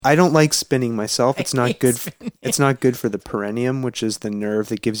I don't like spinning myself. It's not good. Spinning. It's not good for the perineum, which is the nerve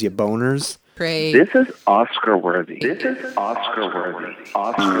that gives you boners. Great. This is Oscar worthy. This is Oscar worthy.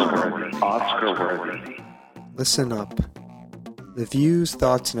 Oscar worthy. Oscar worthy. Listen up. The views,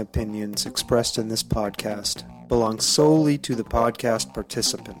 thoughts, and opinions expressed in this podcast belong solely to the podcast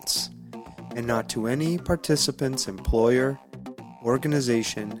participants, and not to any participant's employer,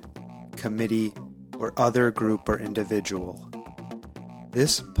 organization, committee, or other group or individual.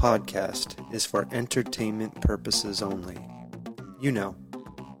 This podcast is for entertainment purposes only. You know,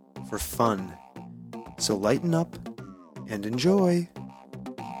 for fun. So lighten up and enjoy.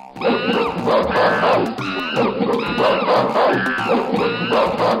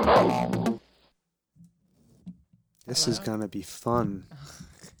 This is gonna be fun.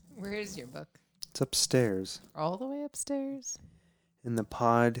 Where is your book? It's upstairs All the way upstairs? in the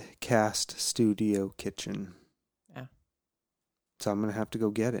podcast studio kitchen. Yeah. So I'm gonna have to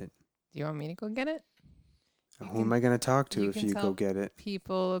go get it. Do you want me to go get it? Who am I gonna talk to you if can you tell go get it?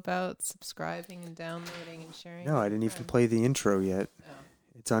 People about subscribing and downloading and sharing. No, I didn't even play the intro yet. Oh.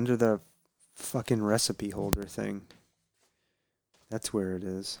 It's under the fucking recipe holder thing. That's where it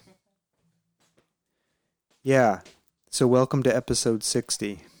is. Yeah. So welcome to episode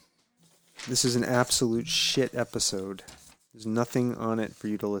 60. This is an absolute shit episode. There's nothing on it for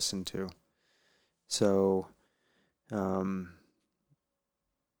you to listen to. So, don't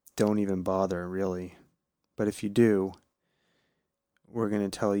even bother, really. But if you do, we're going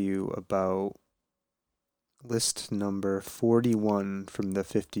to tell you about list number 41 from the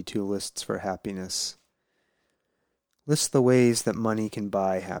 52 lists for happiness. List the ways that money can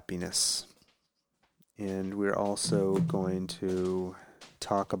buy happiness. And we're also going to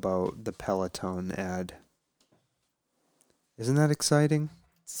talk about the Peloton ad. Isn't that exciting?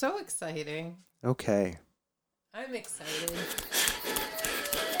 So exciting. Okay. I'm excited.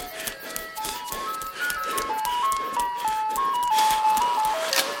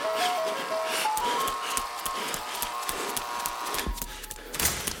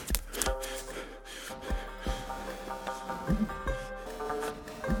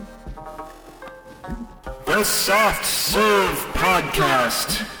 The Soft Serve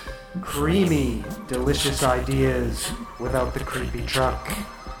Podcast. Creamy, delicious ideas without the creepy truck.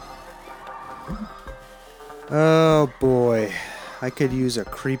 Oh boy, I could use a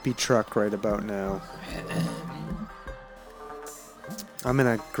creepy truck right about now. I'm in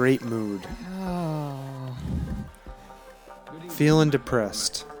a great mood. Oh, Feeling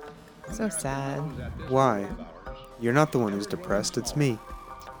depressed. so sad. Why? You're not the one who's depressed, it's me.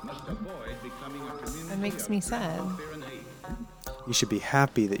 That makes me sad. You should be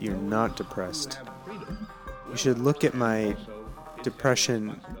happy that you're not depressed. You should look at my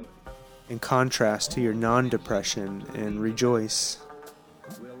depression in contrast to your non-depression and rejoice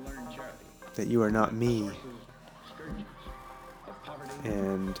that you are not me.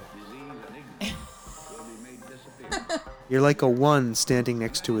 And you're like a 1 standing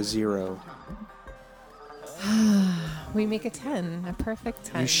next to a 0. We make a 10, a perfect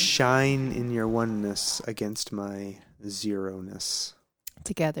 10. You shine in your oneness against my 0-ness.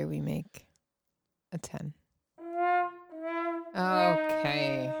 Together we make a 10.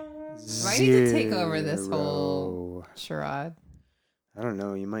 Okay. Do I need to take over this whole charade? I don't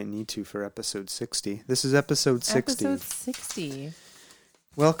know. You might need to for episode 60. This is episode 60. Episode 60.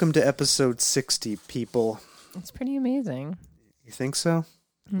 Welcome to episode 60, people. It's pretty amazing. You think so?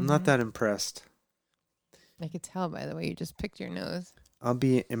 I'm not that impressed. I could tell by the way you just picked your nose. I'll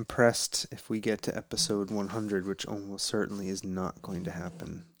be impressed if we get to episode 100, which almost certainly is not going to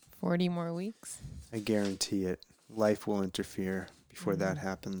happen. 40 more weeks? I guarantee it. Life will interfere before that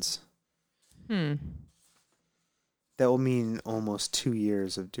happens. Hmm. That will mean almost 2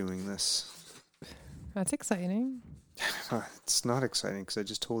 years of doing this. That's exciting. It's not exciting because I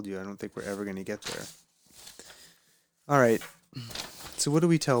just told you I don't think we're ever going to get there. All right. So what do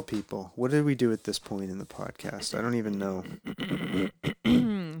we tell people? What did we do at this point in the podcast? I don't even know.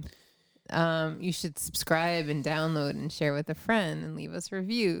 You should subscribe and download and share with a friend and leave us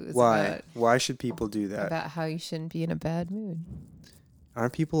reviews. Why? Why should people do that? About how you shouldn't be in a bad mood.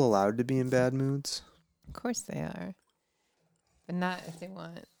 Aren't people allowed to be in bad moods? Of course they are. But not if they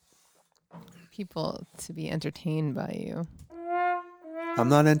want people to be entertained by you. I'm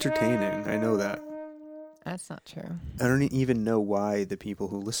not entertaining. I know that. That's not true. I don't even know why the people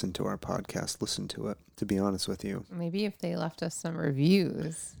who listen to our podcast listen to it, to be honest with you. Maybe if they left us some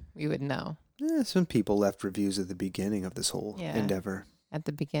reviews, we would know. Some people left reviews at the beginning of this whole endeavor. At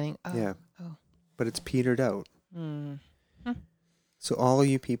the beginning. Oh. Yeah. Oh. But it's petered out. Mm. So all of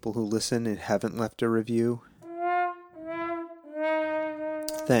you people who listen and haven't left a review,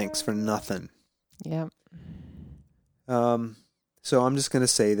 Thanks for nothing. Yep. So I'm just going to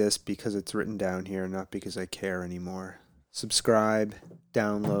say this because it's written down here, not because I care anymore. Subscribe,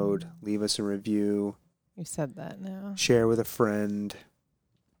 download, leave us a review. You said that now. Share with a friend.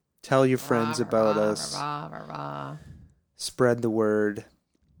 Tell your friends about us. Spread the word.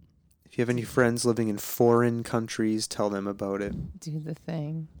 If you have any friends living in foreign countries, tell them about it. Do the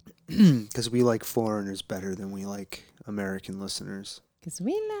thing. Because we like foreigners better than we like American listeners. Because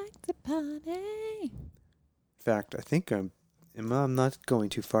we like to party. In fact, I think I'm not going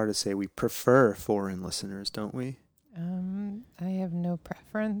too far to say we prefer foreign listeners, don't we? I have no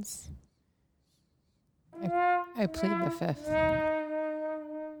preference. I plead the fifth.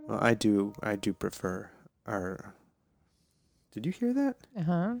 Well, I do prefer our... Did you hear that?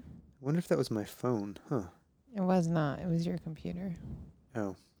 Uh-huh. I wonder if that was my phone. Huh. It was not. It was your computer.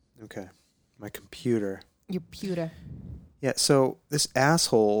 Oh, okay. My computer. Your pewter. Yeah, so this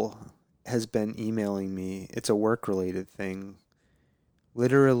asshole has been emailing me. It's a work-related thing.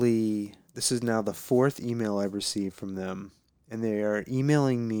 Literally, this is now the 4th email I've received from them. And they are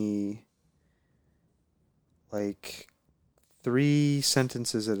emailing me like 3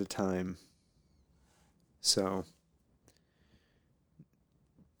 sentences at a time. So,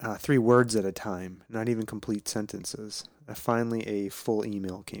 3 words at a time. Not even complete sentences. Finally, a full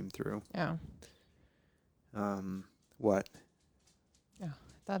email came through. Oh. What? Oh, I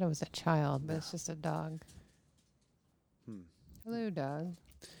thought it was a child, but it's just a dog. Hello, dog.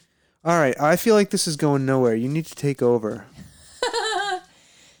 All right, I feel like this is going nowhere. You need to take over.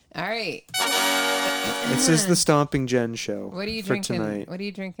 All right. This is the Stomping Jen show. What are you for drinking? tonight. What are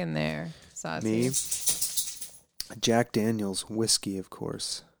you drinking there, Saucy? Me? Jack Daniel's whiskey, of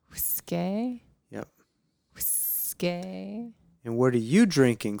course. Whiskey? Yep. Whiskey. And what are you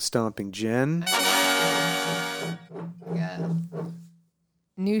drinking, Stomping Jen? Yeah.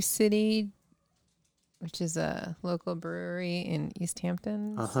 New City, which is a local brewery in East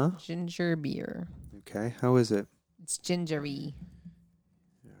Hampton. Uh-huh. Ginger beer. Okay, how is it? It's gingery.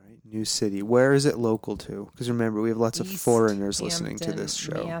 All right, New City. Where is it local to? Because remember, we have lots of East foreigners listening to this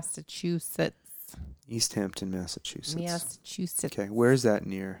show. Massachusetts. East Hampton, Massachusetts. Okay, where is that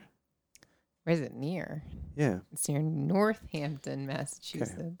near? Where is it near? Yeah. It's near Northampton,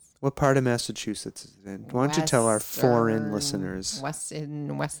 Massachusetts. Okay. What part of Massachusetts is it in? Why don't you tell our foreign listeners? Western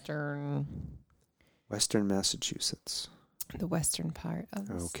Massachusetts. The western part of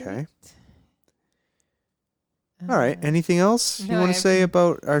the Okay. state. All right. Anything else you want to say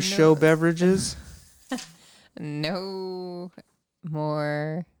about our show beverages? No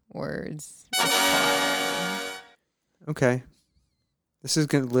more words. Okay. This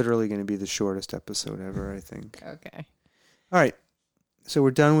is literally going to be the shortest episode ever, I think. Okay. All right. So we're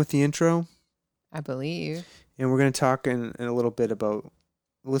done with the intro. I believe. And we're going to talk in a little bit about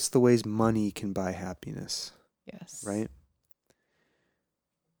list the ways money can buy happiness. Yes. Right?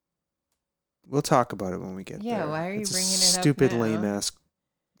 We'll talk about it when we get there. Yeah, why are you bringing it up stupid, now? lame-ass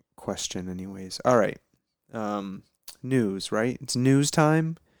question anyways. All right. News, right? It's news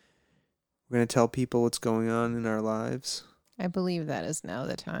time. We're going to tell people what's going on in our lives. I believe that is now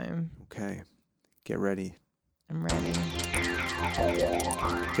the time. Okay. Get ready. I'm ready.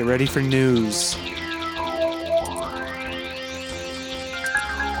 Get ready for news.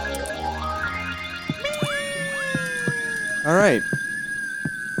 All right.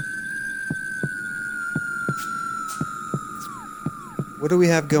 What do we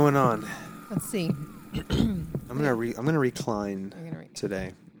have going on? Let's see. I'm gonna recline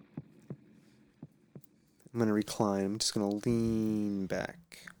today. I'm gonna recline. I'm just gonna lean back.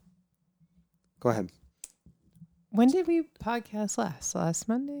 Go ahead. When did we podcast last? Last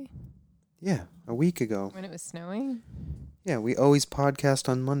Monday? Yeah, a week ago. When it was snowing? Yeah, we always podcast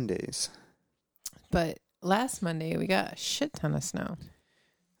on Mondays. But last Monday we got a shit ton of snow.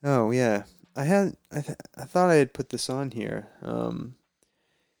 Oh yeah, I thought I had put this on here.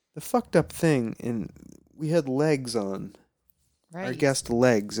 The fucked up thing, and we had legs on. Right. Our guest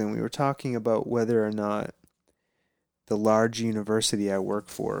legs, and we were talking about whether or not the large university I work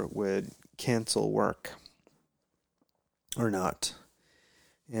for would cancel work or not.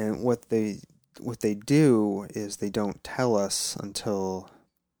 And what they do is they don't tell us until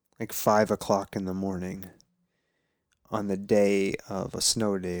like 5 o'clock in the morning on the day of a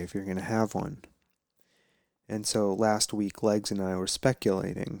snow day, if you're going to have one. And so last week, Legs and I were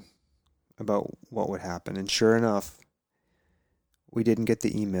speculating about what would happen. And sure enough, we didn't get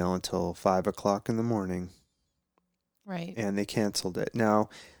the email until 5 o'clock in the morning. Right. And they canceled it. Now,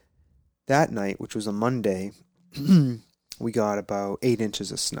 that night, which was a Monday, we got about 8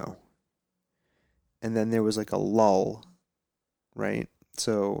 inches of snow. And then there was like a lull, right?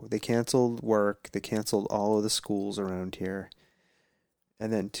 So they canceled work. They canceled all of the schools around here.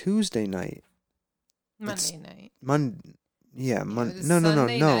 And then Tuesday night. Monday night.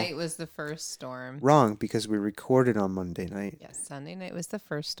 Sunday night was the first storm. Wrong, because we recorded on Monday night. Yes, Sunday night was the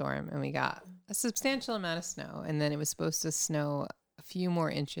first storm, and we got a substantial amount of snow. And then it was supposed to snow a few more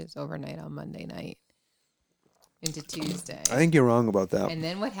inches overnight on Monday night into Tuesday. I think you're wrong about that. And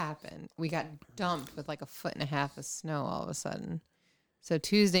then what happened? We got dumped with like 1.5 feet of snow all of a sudden. So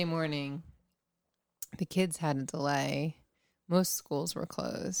Tuesday morning, the kids had a delay. Most schools were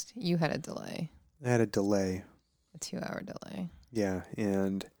closed. You had a delay. I had a delay. A 2-hour delay. Yeah,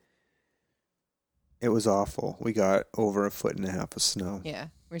 and it was awful. We got over 1.5 feet of snow. Yeah,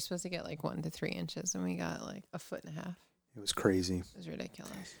 we were supposed to get like 1 to 3 inches, and we got like 1.5 feet. It was crazy. It was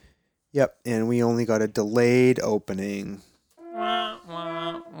ridiculous. Yep, and we only got a delayed opening.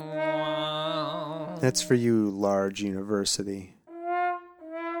 That's for you, large university.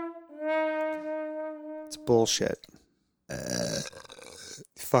 It's bullshit.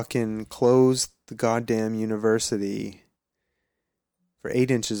 Fucking closed the goddamn university for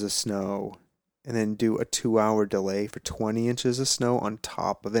 8 inches of snow and then do a 2-hour delay for 20 inches of snow on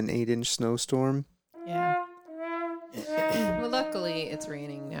top of an 8-inch snowstorm. Yeah. Well, luckily it's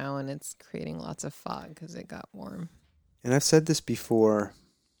raining now and it's creating lots of fog because it got warm. And I've said this before.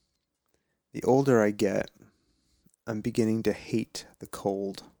 The older I get, I'm beginning to hate the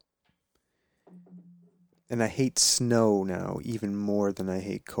cold. And I hate snow now even more than I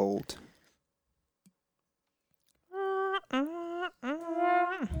hate cold.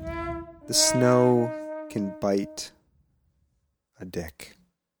 The snow can bite a dick.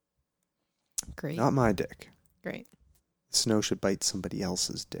 Great. Not my dick. Great. The snow should bite somebody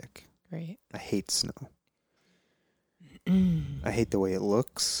else's dick. Great. I hate snow. I hate the way it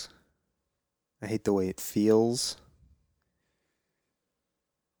looks. I hate the way it feels.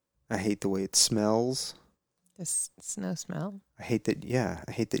 I hate the way it smells. The snow smell? I hate that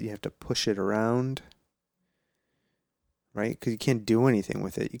you have to push it around. Right? Because you can't do anything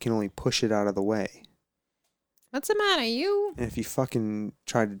with it. You can only push it out of the way. What's the matter, you? And if you fucking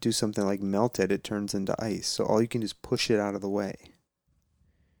try to do something like melt it, it turns into ice. So all you can do is push it out of the way.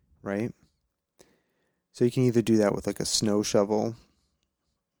 Right? So you can either do that with like a snow shovel.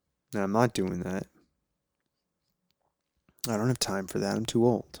 No, I'm not doing that. I don't have time for that. I'm too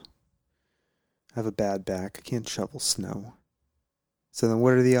old. I have a bad back. I can't shovel snow. So then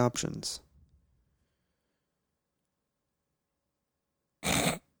what are the options?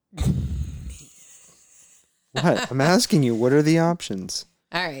 What? I'm asking you, what are the options?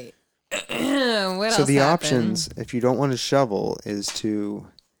 All right. What else So the happened? options, if you don't want to shovel, is to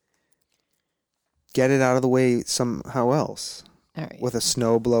get it out of the way somehow else. All right. With a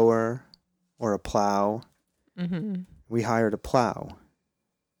snow blower or a plow. Mm-hmm. We hired a plow.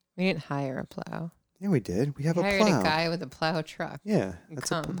 We didn't hire a plow. Yeah, we did. We have We a hired plow. a guy with a plow truck. Yeah, And that's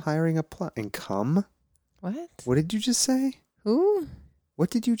come. hiring a plow. And come? What? What did you just say? Who? What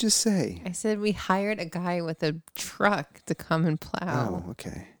did you just say? I said we hired a guy with a truck to come and plow. Oh,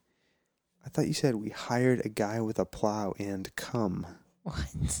 okay. I thought you said we hired a guy with a plow and come.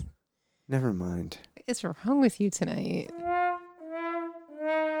 What? Never mind. What is wrong with you tonight?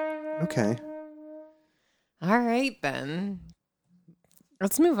 Okay. All right, then.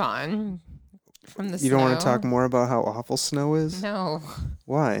 Let's move on from the You don't want to snow. talk more about how awful snow is? No.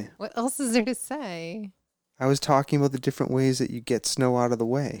 Why? What else is there to say? I was talking about the different ways that you get snow out of the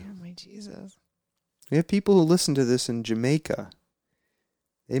way. Oh, my Jesus. We have people who listen to this in Jamaica.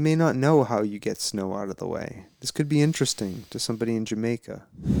 They may not know how you get snow out of the way. This could be interesting to somebody in Jamaica.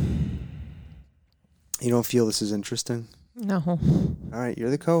 You don't feel this is interesting? No. All right,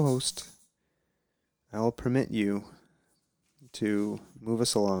 you're the co-host. I will permit you to move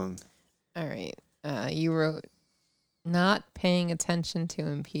us along. All right. You wrote, not paying attention to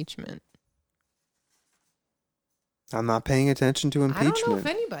impeachment. I'm not paying attention to impeachment. I don't know if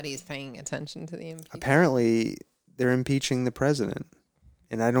anybody's paying attention to the impeachment. Apparently, they're impeaching the president,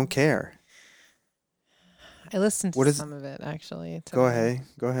 and I don't care. I listened What to is- some of it, actually. Go ahead.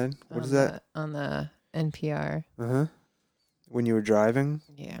 Go ahead. What is that? On the NPR. Uh-huh. When you were driving?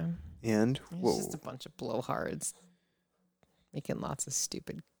 Yeah. And? It's just a bunch of blowhards making lots of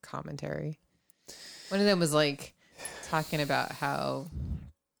stupid commentary. One of them was like talking about how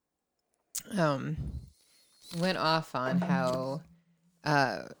went off on how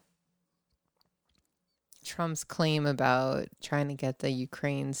Trump's claim about trying to get the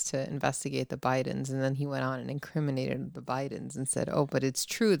Ukrainians to investigate the Bidens, and then he went on and incriminated the Bidens and said, oh, but it's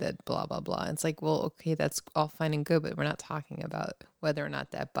true that blah, blah, blah. It's like, well, okay, that's all fine and good, but we're not talking about whether or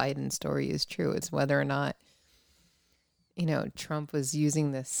not that Biden story is true. It's whether or not Trump was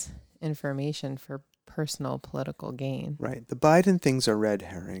using this information for personal political gain. Right. The Biden things are red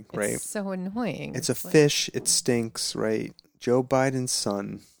herring, right? It's so annoying. It's a fish. It stinks, right? Joe Biden's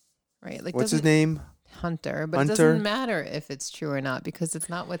son. Right. Like, what's his name? Hunter. But Hunter. It doesn't matter if it's true or not, because it's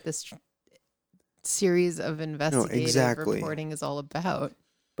not what this series of investigative reporting is all about.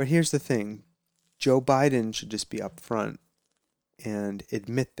 But here's the thing. Joe Biden should just be upfront and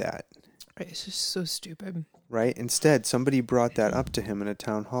admit that. It's just so stupid. Right? Instead, somebody brought that up to him in a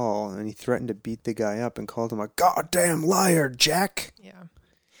town hall, and he threatened to beat the guy up and called him a goddamn liar, Jack. Yeah.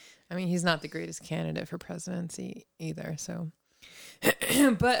 I mean, he's not the greatest candidate for presidency either, so.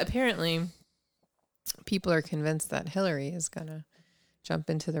 But apparently, people are convinced that Hillary is going to jump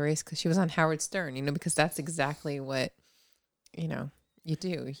into the race because she was on Howard Stern, because that's exactly what, you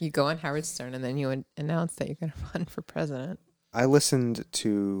do. You go on Howard Stern, and then you announce that you're going to run for president. I listened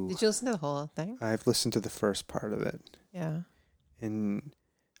to... Did you listen to the whole thing? I've listened to the first part of it. Yeah. And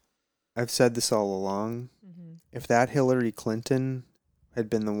I've said this all along. Mm-hmm. If that Hillary Clinton had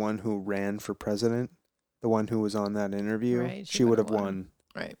been the one who ran for president, the one who was on that interview, right, she would have won.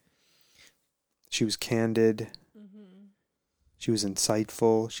 Right. She was candid. Mm-hmm. She was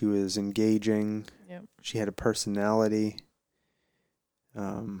insightful. She was engaging. Yep. She had a personality.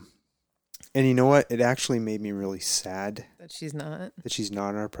 And you know what? It actually made me really sad. That she's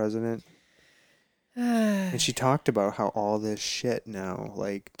not our president. And she talked about how all this shit now,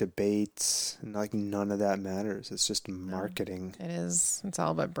 like debates, and like none of that matters. It's just marketing. It is. It's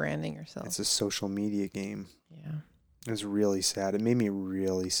all about branding yourself. It's a social media game. Yeah. It was really sad. It made me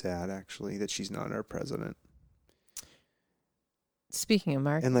really sad, actually, that she's not our president. Speaking of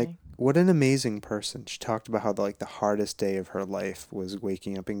marketing. And like, what an amazing person. She talked about how the hardest day of her life was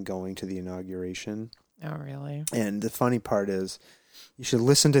waking up and going to the inauguration. Oh, really? And the funny part is, you should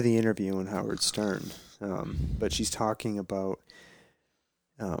listen to the interview on Howard Stern. But she's talking about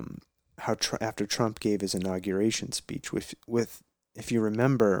how after Trump gave his inauguration speech, with if you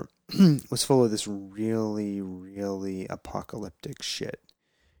remember, was full of this really, really apocalyptic shit.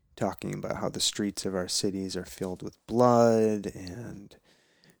 Talking about how the streets of our cities are filled with blood, and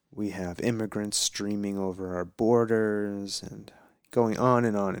we have immigrants streaming over our borders, and going on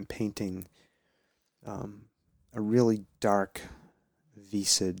and painting a really dark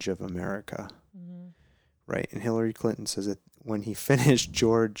visage of America. Mm-hmm. Right? And Hillary Clinton says that when he finished,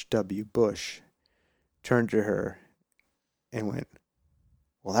 George W. Bush turned to her and went,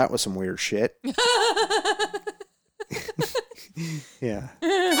 "Well, that was some weird shit." Yeah.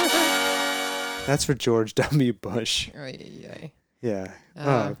 That's for George W. Bush. Yeah.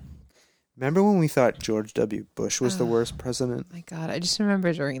 Remember when we thought George W. Bush was the worst president? My God, I just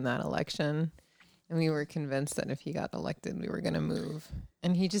remember during that election, and we were convinced that if he got elected, we were going to move.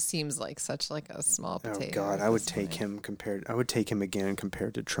 And he just seems like such like a small potato. Oh God, I would take him again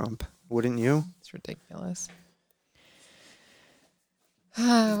compared to Trump. Wouldn't you? It's ridiculous.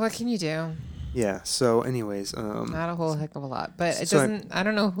 What can you do? Yeah. So, anyways, not a whole heck of a lot, but it doesn't. I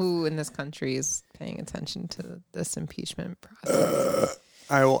don't know who in this country is paying attention to this impeachment process.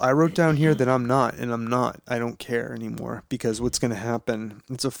 I wrote down here that I'm not, and I'm not. I don't care anymore because what's going to happen?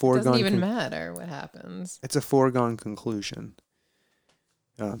 It's a foregone. It doesn't even matter what happens. It's a foregone conclusion.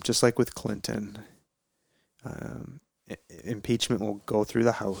 Just like with Clinton, impeachment will go through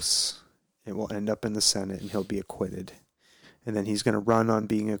the House. It will end up in the Senate, and he'll be acquitted. And then he's going to run on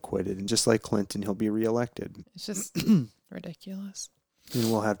being acquitted. And just like Clinton, he'll be reelected. It's just ridiculous. And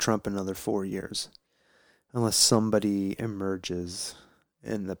we'll have Trump another 4 years. Unless somebody emerges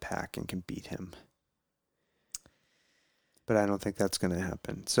in the pack and can beat him. But I don't think that's going to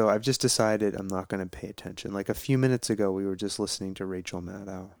happen. So I've just decided I'm not going to pay attention. Like a few minutes ago, we were just listening to Rachel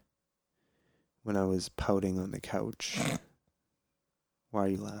Maddow when I was pouting on the couch. Why are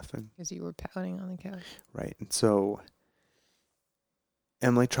you laughing? Because you were pouting on the couch. Right. And so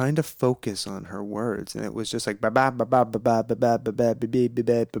I'm like trying to focus on her words, and it was just like I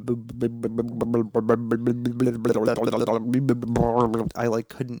like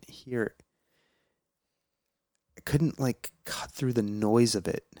couldn't hear it. I couldn't like cut through the noise of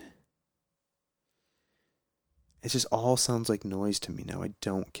it. It just all sounds like noise to me now. I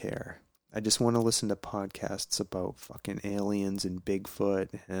don't care. I just want to listen to podcasts about fucking aliens and Bigfoot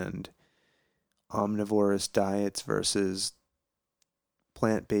and omnivorous diets versus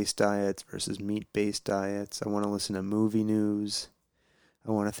plant-based diets versus meat-based diets. I want to listen to movie news.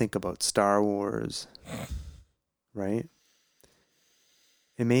 I want to think about Star Wars. Right?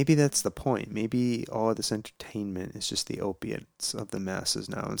 And maybe that's the point. Maybe all of this entertainment is just the opiates of the masses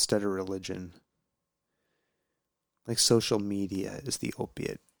now instead of religion. Like social media is the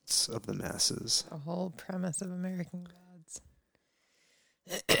opiates of the masses. The whole premise of American Gods.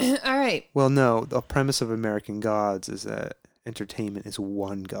 All right. Well, no, the premise of American Gods is that entertainment is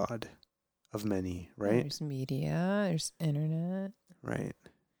one god of many, right? There's media, there's internet. Right.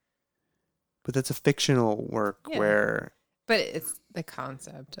 But that's a fictional work where... But it's the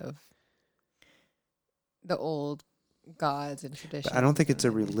concept of the old gods and traditions. I don't think it's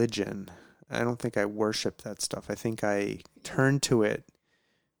a religion. I don't think I worship that stuff. I think I turn to it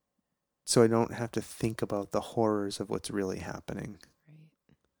so I don't have to think about the horrors of what's really happening. Right.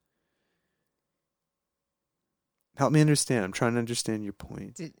 Help me understand. I'm trying to understand your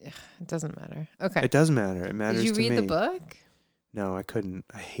point. It doesn't matter. Okay. It does matter. It matters to me. Did you read the book? No, I couldn't.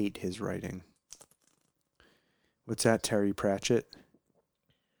 I hate his writing. What's that, Terry Pratchett?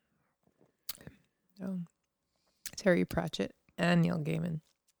 No. Terry Pratchett and Neil Gaiman.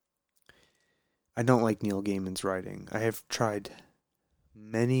 I don't like Neil Gaiman's writing. I have tried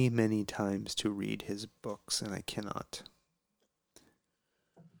many, many times to read his books, and I cannot.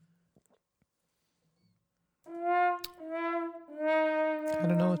 I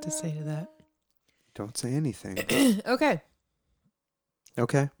don't know what to say to that. Don't say anything. Okay.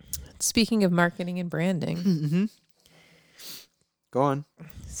 Okay. Speaking of marketing and branding, Mm-hmm. Go on.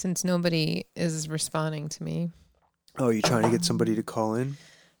 since nobody is responding to me, Oh, you trying to get somebody to call in?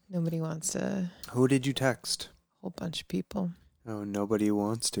 nobody wants to, Who did you text? a whole bunch of people. Oh, nobody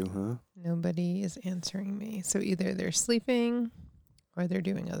wants to, huh? Nobody is answering me. So either they're sleeping or they're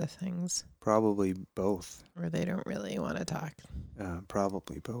doing other things Probably both. or they don't really want to talk.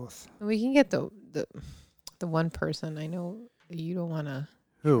 Probably both. We can get the one person I know you don't want to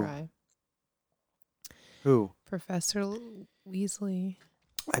Who? try. Who? Professor Weasley.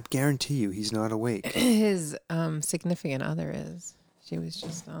 I guarantee you he's not awake. His significant other is. She was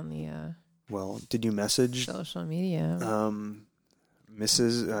just on the Well, did you message social media.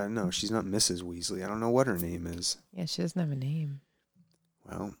 Mrs. No, she's not Mrs. Weasley. I don't know what her name is. Yeah, she doesn't have a name.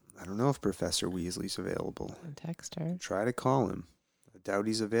 Well, I don't know if Professor Weasley's available. I'll text her. Try to call him. I doubt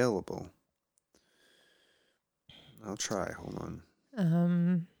he's available. I'll try. Hold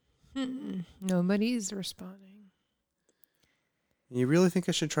on. Nobody's responding. You really think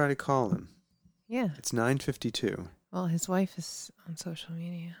I should try to call him? Yeah. It's 9:52. Well, his wife is on social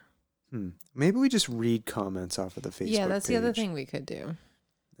media. Maybe we just read comments off of the Facebook Yeah, that's the other page. thing we could do.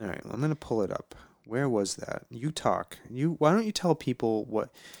 All right, well, I'm going to pull it up. Where was that? You talk. Why don't you tell people what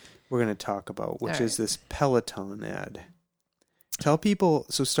we're going to talk about, which is this Peloton ad. Tell people,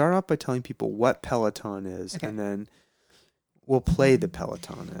 so start off by telling people what Peloton is, and then we'll play the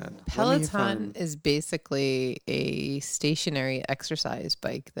Peloton ad. Peloton is basically a stationary exercise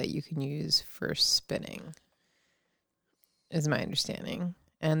bike that you can use for spinning, is my understanding.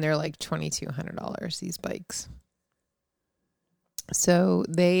 And they're like $2,200, these bikes. So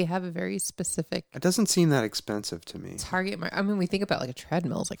they have a very specific... It doesn't seem that expensive to me. Target market. I mean, we think about like a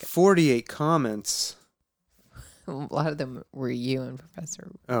treadmill. Like 48 comments. a lot of them were you and Professor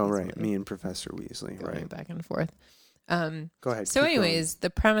Weasley. Oh, right. Me and Professor Weasley. Going Right. back and forth. Go ahead. So anyways, the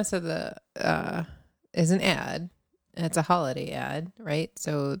premise of the is an ad. And it's a holiday ad, right?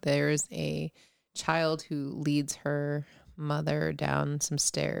 So there's a child who leads her mother down some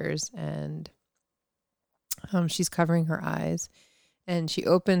stairs, and she's covering her eyes, and she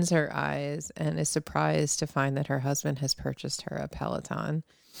opens her eyes and is surprised to find that her husband has purchased her a Peloton,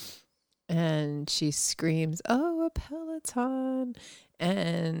 and she screams, "Oh, a Peloton!"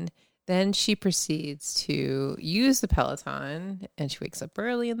 And then she proceeds to use the Peloton, and she wakes up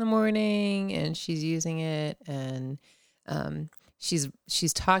early in the morning and she's using it, and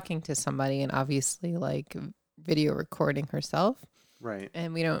she's talking to somebody, and obviously like video recording herself. Right.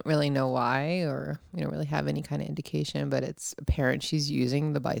 And we don't really know why, or we don't really have any kind of indication, but it's apparent she's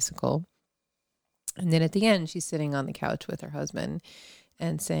using the bicycle. And then at the end, she's sitting on the couch with her husband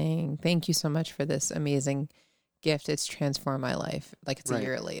and saying, "Thank you so much for this amazing gift. It's transformed my life." Like it's a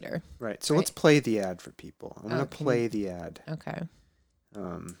year later. Right. So let's play the ad for people. I'm going to can play the ad. Okay.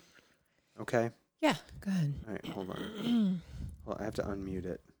 Okay. Yeah, go ahead. All right. Hold on. Well, I have to unmute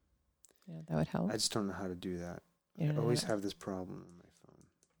it. Yeah, that would help. I just don't know how to do that. You I don't know always how- have this problem on my phone.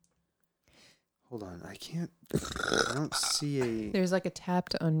 Hold on. I can't. I don't see a. There's like a tap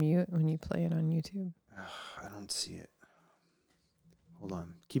to unmute when you play it on YouTube. I don't see it. Hold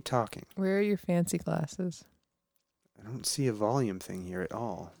on. Keep talking. Where are your fancy glasses? I don't see a volume thing here at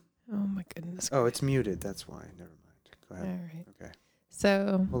all. Oh my goodness. Oh, it's muted. That's why. Never mind. Go All ahead. right. Okay.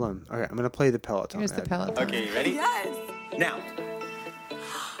 So Hold on. All right. I'm going to play the Peloton here's the ad. Peloton. Okay, you ready? Yes. Now.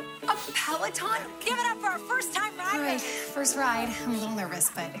 A Peloton? Give it up for our first time ride. All right, first ride. I'm a little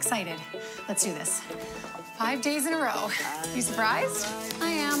nervous, but excited. Let's do this. 5 days in a row. You surprised? I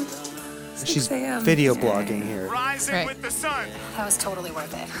am. she's video blogging here. Rising Right. with the sun. That was totally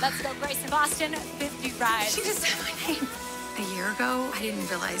worth it. Let's go Grace in Boston, 50 rides. She just said my name. A year ago, I didn't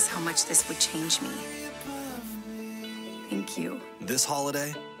realize how much this would change me. Thank you. This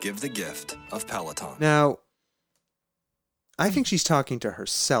holiday, give the gift of Peloton. Now, I think she's talking to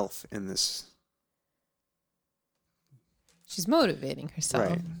herself in this. She's motivating herself.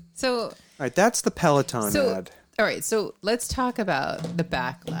 Right. So, All right, that's the Peloton ad. all right. So let's talk about the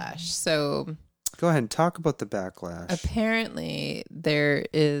backlash. So Go ahead and talk about the backlash. apparently their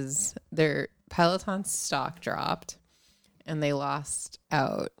Peloton stock dropped and they lost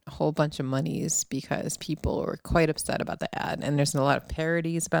out a whole bunch of monies because people were quite upset about the ad. And there's a lot of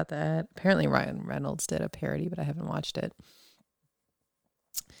parodies about that. Apparently Ryan Reynolds did a parody, but I haven't watched it.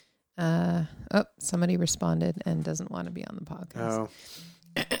 Somebody responded and doesn't want to be on the podcast.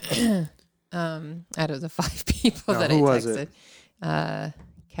 Oh, Out of the 5 people No, that who I was texted. it?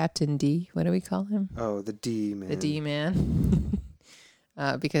 Captain D, what do we call him? oh, the D man. The D man.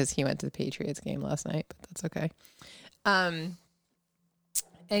 Because he went to the Patriots game last night, but that's okay.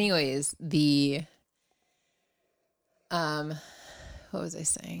 Anyways, what was I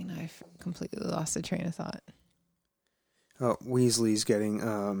saying? I've completely lost the train of thought. Oh, Weasley's getting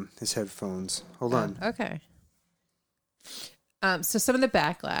his headphones. Hold on. Okay. So some of the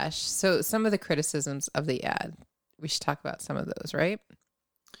backlash. So some of the criticisms of the ad. We should talk about some of those, right?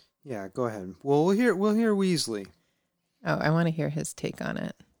 Yeah, go ahead. Well, we'll hear Weasley. Oh, I want to hear his take on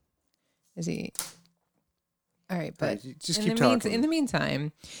it. Is he? All right, but Right, just keep talking. in the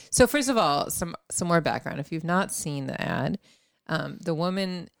meantime, so first of all, some more background. If you've not seen the ad, the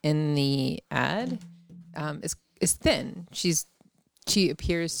woman in the ad is thin. She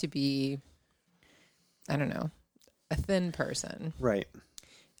appears to be, I don't know, a thin person. Right.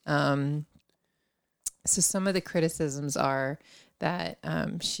 So some of the criticisms are that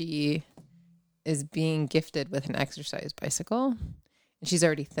she is being gifted with an exercise bicycle. And she's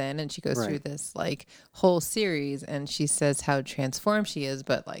already thin, and she goes through Right. this like whole series, and she says how transformed she is,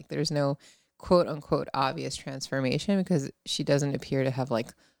 but like there's no quote unquote obvious transformation because she doesn't appear to have like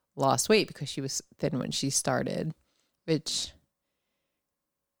lost weight because she was thin when she started, which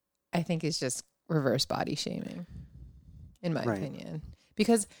I think is just reverse body shaming, in my Right. opinion.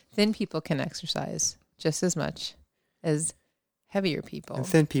 Because thin people can exercise just as much as heavier people. And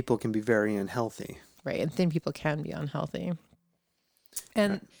thin people can be very unhealthy. Right. And thin people can be unhealthy.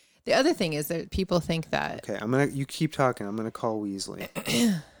 And the other thing is that people think that Okay, you keep talking. I'm gonna call Weasley.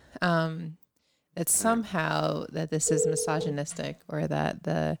 that somehow that this is misogynistic or that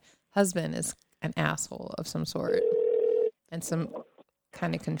the husband is an asshole of some sort and some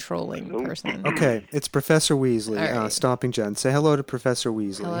kind of controlling person. Okay, it's Professor Weasley, All right. Stomping Jen. Say hello to Professor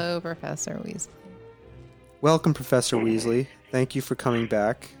Weasley. Hello, Professor Weasley. Welcome, Professor Weasley. Thank you for coming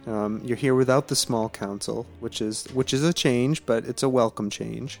back. You're here without the small council, which is a change, but it's a welcome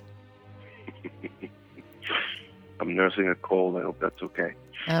change. I'm nursing a cold. I hope that's okay.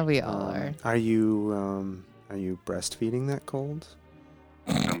 We all are. Are you breastfeeding that cold?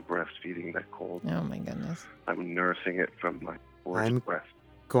 I'm breastfeeding that cold. Oh my goodness. I'm nursing it from my I'm breast.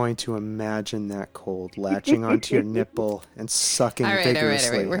 going to imagine that cold latching onto your nipple and sucking All right.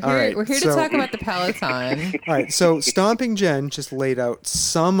 vigorously. We're here to talk about the Peloton. All right, so Stomping Jen just laid out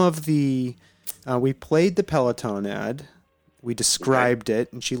some of the. We played the Peloton ad. We described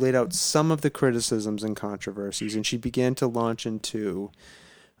it, and she laid out some of the criticisms and controversies, and she began to launch into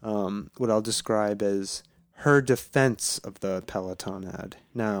what I'll describe as her defense of the Peloton ad.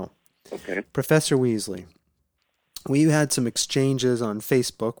 Now, Okay. Professor Weasley, we had some exchanges on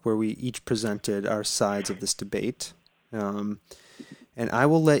Facebook where we each presented our sides of this debate, and I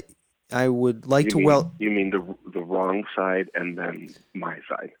would like to You mean the wrong side and then my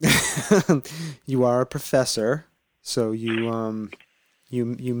side? You are a professor, so you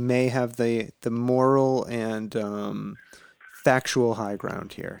may have the moral and factual high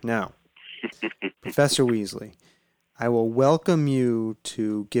ground here. Now, Professor Weasley, I will welcome you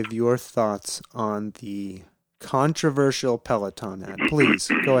to give your thoughts on the controversial Peloton ad.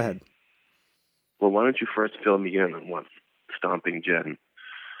 Please, go ahead. Well, why don't you first fill me in on what Stomping Jen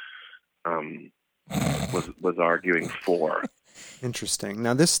was arguing for? Interesting.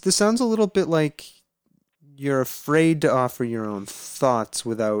 Now, this sounds a little bit like you're afraid to offer your own thoughts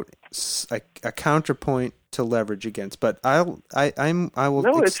without a counterpoint to leverage against. But I will.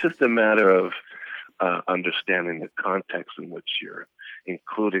 No, it's just a matter of understanding the context in which you're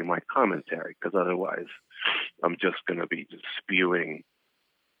including my commentary, because otherwise I'm just going to be just spewing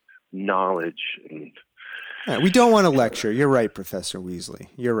knowledge and. Yeah, we don't want to lecture. You're right, Professor Weasley.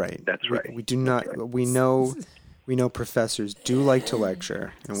 You're right. That's right. We do not. We know. We know professors do like to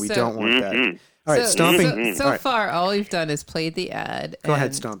lecture, and we So- don't want that. All right, So Stomping. so all right. far, all we've done is played the ad. Go ahead,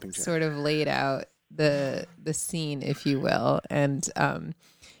 and Stomping Jack. Sort of laid out the scene, if you will, and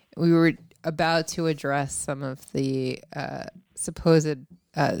we were about to address some of the supposed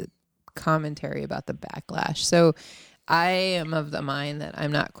commentary about the backlash. So I am of the mind that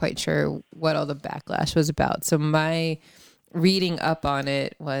I'm not quite sure what all the backlash was about. So my reading up on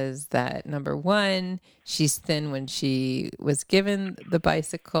it was that, number one, she's thin when she was given the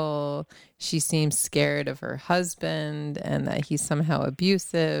bicycle. She seems scared of her husband and that he's somehow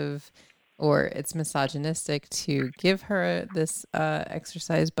abusive, or it's misogynistic to give her this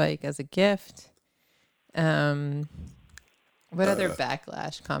exercise bike as a gift. What other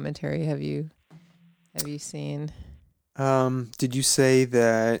backlash commentary have you seen? Did you say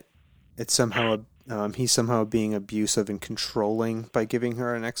that it's somehow he's somehow being abusive and controlling by giving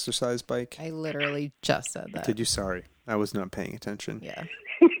her an exercise bike? I literally just said that. Did you? Sorry, I was not paying attention. Yeah.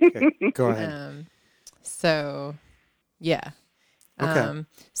 Okay, go ahead. So, yeah. Okay.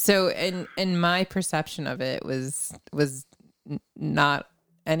 So, in my perception of it was not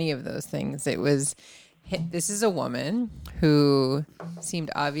any of those things. It was, this is a woman who seemed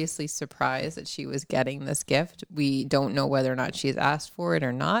obviously surprised that she was getting this gift. We don't know whether or not she's asked for it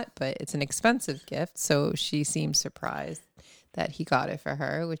or not, but it's an expensive gift. So she seemed surprised that he got it for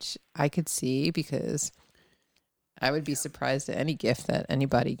her, which I could see, because I would be surprised at any gift that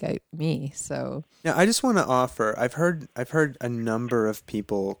anybody got me. So Now, I just want to offer. I've heard a number of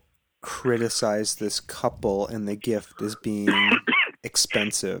people criticize this couple and the gift as being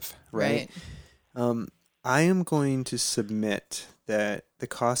expensive, right? I am going to submit that the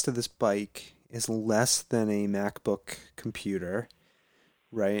cost of this bike is less than a MacBook computer,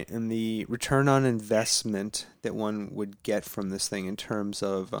 right? And the return on investment that one would get from this thing in terms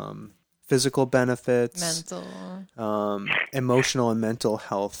of physical benefits, mental, emotional and mental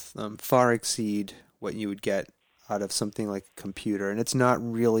health far exceed what you would get out of something like a computer. And it's not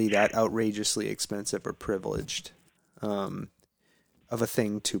really that outrageously expensive or privileged of a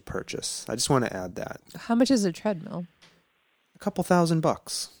thing to purchase. I just want to add that. How much is a treadmill? A couple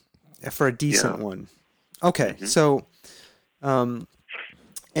 $1,000 for a decent one. Okay, so, and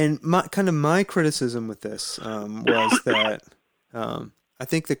my criticism with this was that I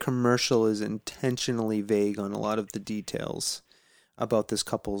think the commercial is intentionally vague on a lot of the details about this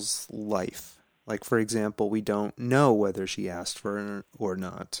couple's life. Like, for example, we don't know whether she asked for it or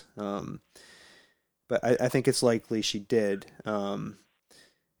not. But I think it's likely she did.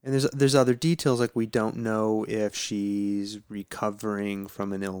 And there's other details, like we don't know if she's recovering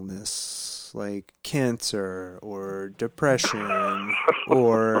from an illness like cancer or depression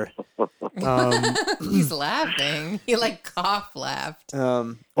or He's laughing. He cough laughed.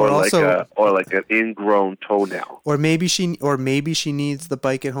 Or like an ingrown toenail. Or maybe she needs the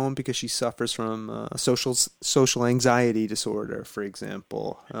bike at home because she suffers from social anxiety disorder, for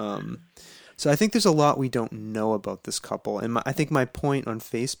example. So I think there's a lot we don't know about this couple, and I think my point on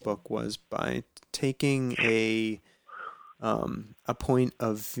Facebook was, by taking a point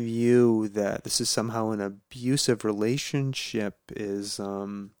of view that this is somehow an abusive relationship is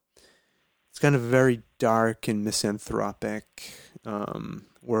it's kind of a very dark and misanthropic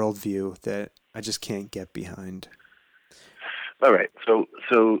worldview that I just can't get behind. All right, so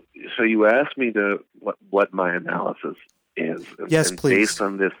you asked me what my analysis is. Yes, and please.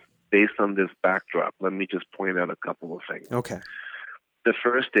 Based on this backdrop, let me just point out a couple of things. Okay. The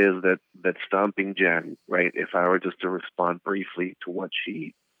first is that Stomping Jen, right, if I were just to respond briefly to what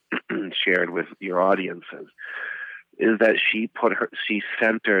she shared with your audiences, is that she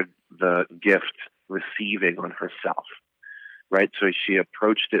centered the gift receiving on herself, right? So she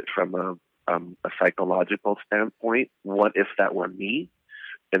approached it from a psychological standpoint. What if that were me?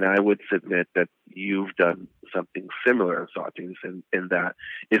 And I would submit that you've done something similar, Sawtings, in that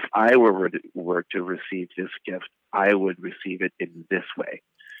if I were to receive this gift, I would receive it in this way,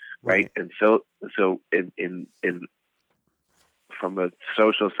 right? And so in from a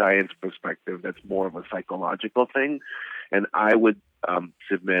social science perspective, that's more of a psychological thing, and I would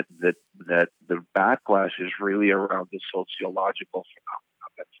submit that the backlash is really around the sociological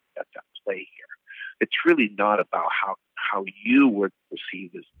phenomenon that's at play here. It's really not about how you would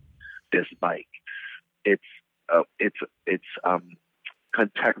perceive this bike. It's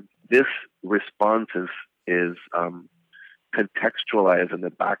this response is contextualized in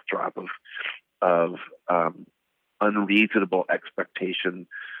the backdrop of unreasonable expectation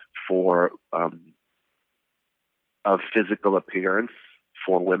of physical appearance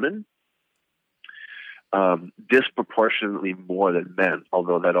for women, disproportionately more than men.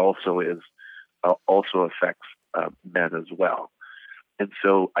 Although that also affects men as well. And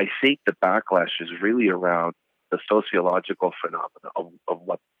so I think the backlash is really around the sociological phenomena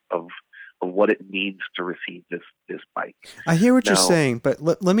of what it means to receive this bike. I hear what now, you're saying, but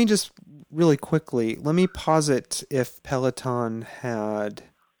let me just really quickly, let me posit if Peloton had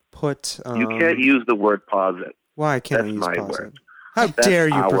put... you can't use the word posit. Why can't I That's use my posit? word. How That's dare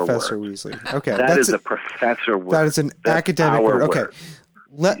you, our Professor word. Weasley? Okay, That is a professor word. That is an That's academic our word. Okay,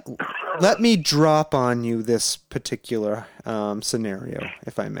 word. let me drop on you this particular scenario,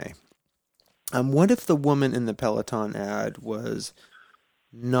 if I may. What if the woman in the Peloton ad was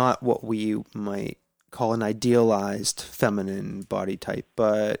not what we might call an idealized feminine body type,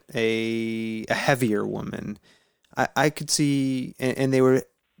 but a heavier woman? I could see, and they were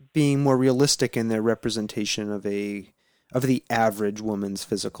being more realistic in their representation of the average woman's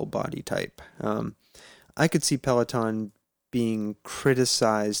physical body type. I could see Peloton being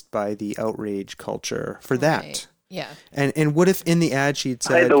criticized by the outrage culture for that. Right. Yeah. And what if in the ad she'd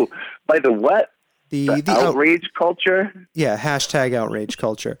said by the what? The outrage culture? Yeah, hashtag outrage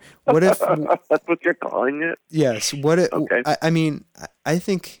culture. What if that's what you're calling it? Yes. What if okay. I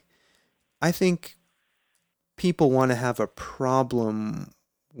think people want to have a problem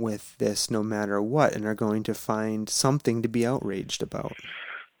with this no matter what, and are going to find something to be outraged about.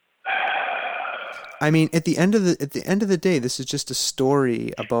 I mean, at the end of the day, this is just a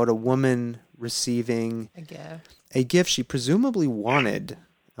story about a woman receiving a gift she presumably wanted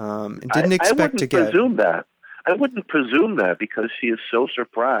and didn't expect to get. I wouldn't presume that because she is so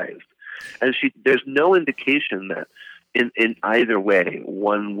surprised, and there's no indication that in either way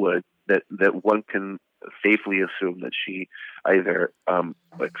that one can safely assume that she either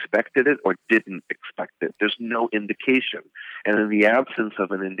expected it or didn't expect it. There's no indication, and in the absence of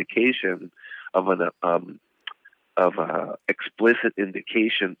an indication of an explicit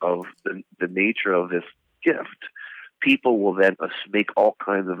indication of the nature of this gift, people will then make all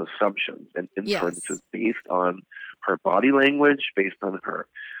kinds of assumptions and inferences based on her body language, based on her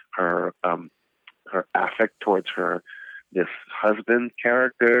affect towards this husband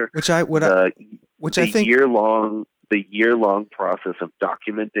character, I think the year-long process of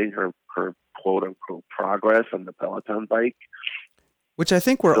documenting her quote unquote progress on the Peloton bike. Which I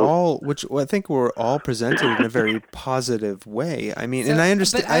think we're all presented in a very positive way. I mean, and I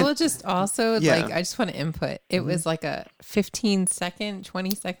understand. But I will just also I just want to input. It was like a 15-second,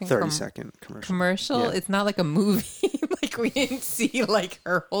 20-second, 30-second commercial. Yeah. It's not like a movie. Like we didn't see like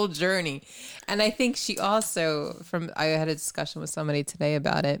her whole journey. And I think she also I had a discussion with somebody today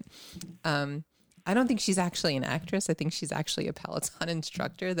about it. I don't think she's actually an actress. I think she's actually a Peloton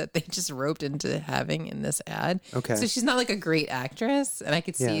instructor that they just roped into having in this ad. Okay. So she's not like a great actress. And I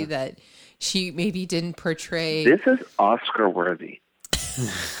could see that she maybe didn't portray. This is Oscar worthy.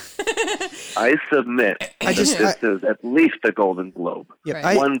 I submit this is at least a Golden Globe. Yeah,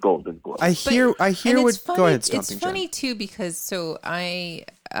 right. One Golden Globe. I hear what. Funny, go ahead, It's funny too because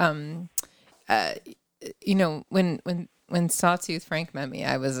when Sawtooth Frank met me,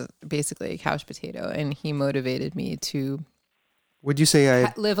 I was basically a couch potato, and he motivated me to. Would you say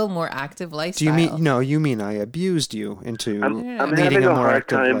I live a more active lifestyle? Do you mean no? You mean I abused you into leading a more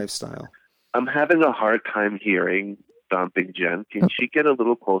active lifestyle? I'm having a hard time hearing Stomping Jen. Can she get a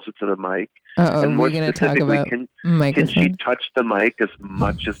little closer to the mic? And more specifically, can she touch the mic as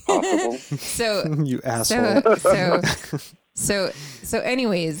much as possible? So you asshole. So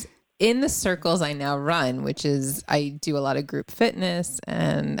anyways. In the circles I now run, which is I do a lot of group fitness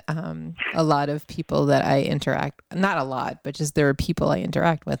and a lot of people that I interact, not a lot, but just there are people I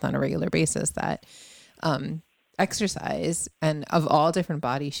interact with on a regular basis that exercise and of all different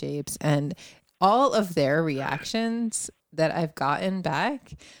body shapes, and all of their reactions that I've gotten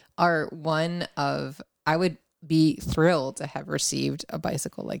back are one of, I would be thrilled to have received a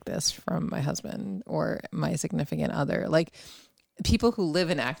bicycle like this from my husband or my significant other. Like, people who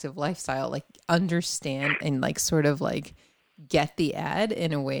live an active lifestyle like understand and like sort of like get the ad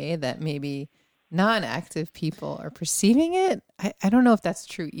in a way that maybe non-active people are perceiving it. I don't know if that's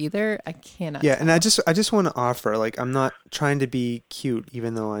true either. I cannot. Yeah, and I just want to offer, like, I'm not trying to be cute,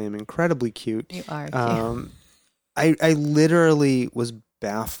 even though I am incredibly cute. You are cute. I literally was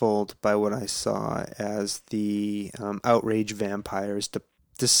baffled by what I saw as the outrage vampires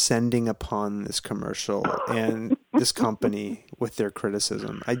descending upon this commercial and this company with their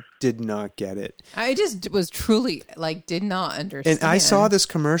criticism. I did not get it. I just was truly did not understand. And I saw this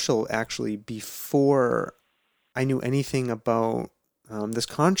commercial actually before I knew anything about this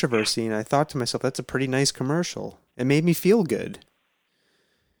controversy, and I thought to myself, that's a pretty nice commercial. It made me feel good.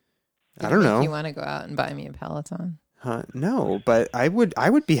 I don't know. You want to go out and buy me a Peloton? No, but I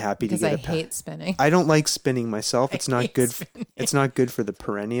would be happy because to I get hate spinning. I don't like spinning myself. It's not hate good. spinning. It's not good for the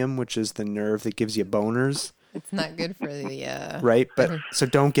perineum, which is the nerve that gives you boners, It's not good for the right? But so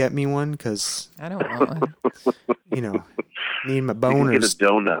don't get me one because I don't want one. you know need my You can boners. get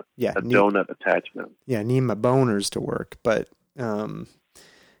a donut. Yeah, Donut attachment. Yeah, need my boners to work. But I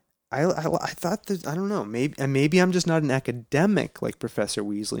thought that I don't know. Maybe I'm just not an academic like Professor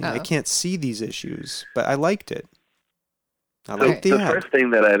Weasley. And I can't see these issues, but I liked it. I liked the ad. The first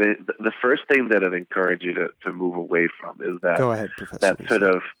thing that I'd encourage you to move away from is that Go ahead, Professor that Weasley. sort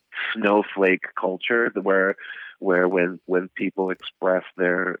of snowflake culture where when people express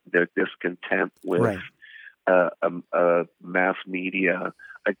their discontent with Right. mass media,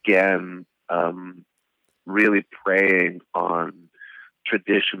 again, really preying on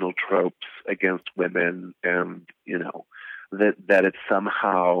traditional tropes against women, and that it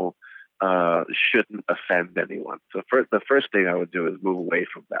somehow shouldn't offend anyone. So the first thing I would do is move away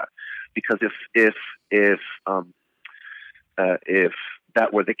from that, because if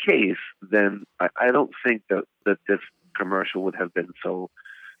that were the case, then I don't think that this commercial would have been so,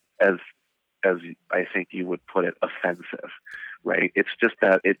 as I think you would put it, offensive, right? It's just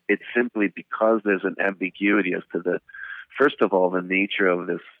that it's simply because there's an ambiguity as to first of all, the nature of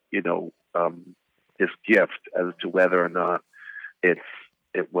this, this gift, as to whether or not it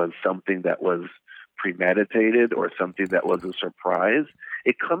was something that was premeditated or something that was a surprise.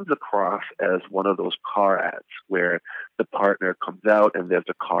 It comes across as one of those car ads where the partner comes out and there's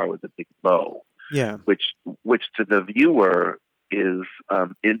a car with a big bow. Yeah. Which to the viewer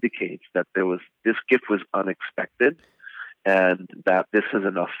indicates that this gift was unexpected, and that this is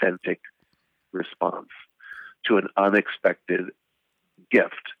an authentic response to an unexpected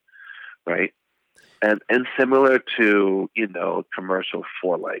gift, right? And similar to commercial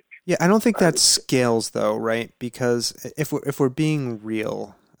for Yeah, I don't think that scales though, right? Because if we're being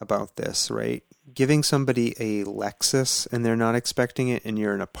real about this, right? Giving somebody a Lexus and they're not expecting it, and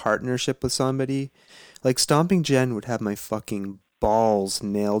you're in a partnership with somebody, like Stomping Jen would have my fucking balls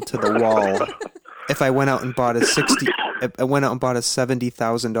nailed to the wall if I went out and bought a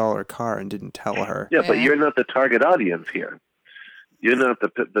 $70,000 car and didn't tell her. Yeah, but you're not the target audience here. You're not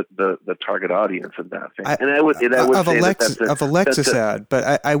the target audience in that thing. And I would say of a Lexus ad,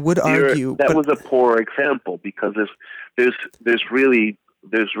 but I would argue that was a poor example, because there's really.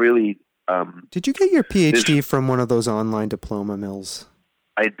 Did you get your PhD from one of those online diploma mills?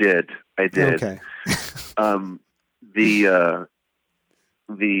 I did. Okay.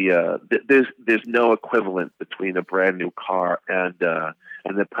 There's no equivalent between a brand new car and the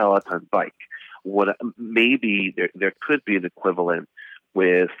Peloton bike. Maybe there could be an equivalent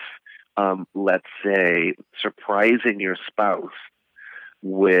with, let's say, surprising your spouse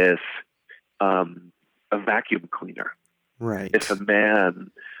with a vacuum cleaner. Right. If a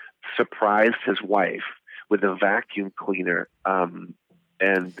man surprised his wife with a vacuum cleaner, and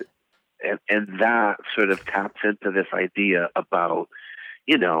that sort of taps into this idea about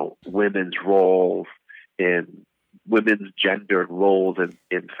women's gendered roles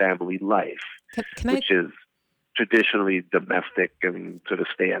in family life, which is traditionally domestic and sort of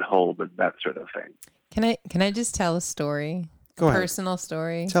stay at home and that sort of thing. Can I just tell a story? Go ahead. Personal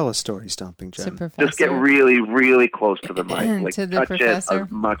story. Tell a story, Stomping Jen. Just get really, really close to the mic, like to the touch professor. it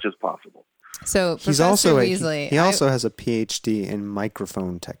as much as possible. So He's Professor also Weasley, he also has a PhD in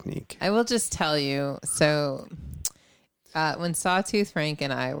microphone technique. I will just tell you. So when Sawtooth Frank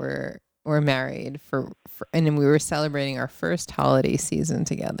and I were married and we were celebrating our first holiday season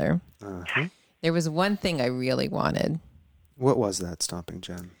together, there was one thing I really wanted. What was that, Stomping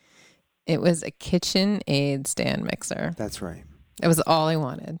Jen? It was a KitchenAid stand mixer. That's right. That was all I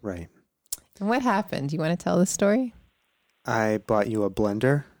wanted. Right. And what happened? Do you want to tell the story? I bought you a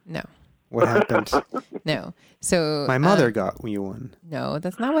blender. No. What happened? No. So my mother got you one. No,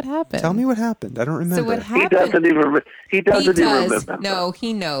 that's not what happened. Tell me what happened. I don't remember. So what happened? He doesn't even remember. No,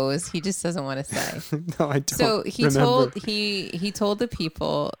 he knows. He just doesn't want to say. No, I don't. So he told the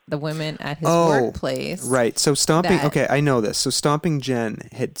people, the women at his workplace. Right. So okay, I know this. So Stomping Jen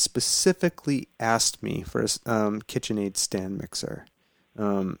had specifically asked me for a KitchenAid stand mixer.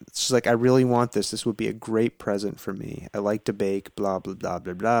 She's like, I really want this. This would be a great present for me. I like to bake, blah, blah, blah,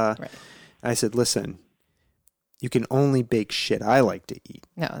 blah, blah. Right. I said, listen, you can only bake shit I like to eat.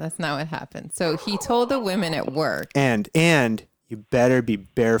 No, that's not what happened. So he told the women at work. And you better be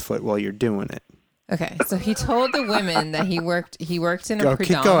barefoot while you're doing it. Okay, so he told the women that he worked in a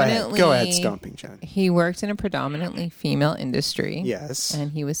predominantly... Go ahead, Stomping Jen. He worked in a predominantly female industry. Yes.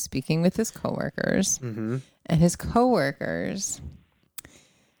 And he was speaking with his coworkers. Mm-hmm. And his coworkers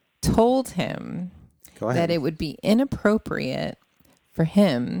told him Go ahead. that it would be inappropriate for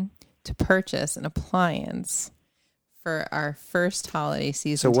him to purchase an appliance for our first holiday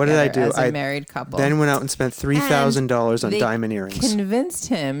season. So what did I together do? As a I married couple. Then went out and spent $3,000 on They diamond earrings, convinced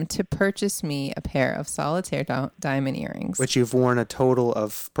him to purchase me a pair of solitaire diamond earrings. which you've worn a total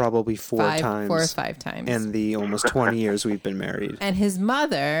of probably 4 times. 4 or 5 times. in the almost 20 years we've been married. And his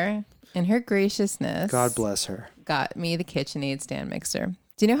mother, in her graciousness, God bless her. got me the KitchenAid stand mixer.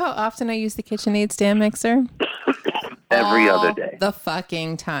 Do you know how often I use the KitchenAid stand mixer? Every All other day. the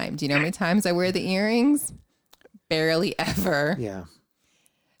fucking time. Do you know how many times I wear the earrings? Barely ever. Yeah.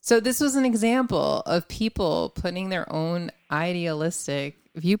 So this was an example of people putting their own idealistic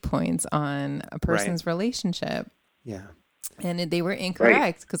viewpoints on a person's relationship. Yeah. And they were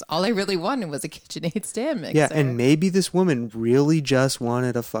incorrect because all I really wanted was a KitchenAid stand mixer. Yeah, and maybe this woman really just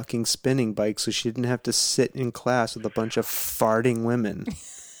wanted a fucking spinning bike so she didn't have to sit in class with a bunch of farting women.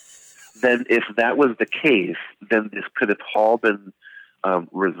 Then if that was the case, then this could have all been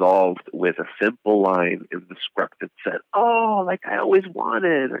resolved with a simple line in the script that said, "Oh, like I always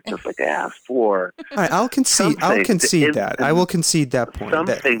wanted," or just like I asked for. All right, I'll concede that. I will concede that point.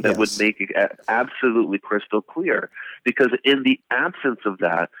 Something that would make it absolutely crystal clear. Because in the absence of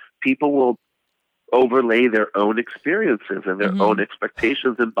that, people will overlay their own experiences and their own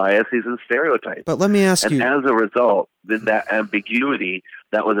expectations and biases and stereotypes. But let me ask you. And as a result, then that ambiguity,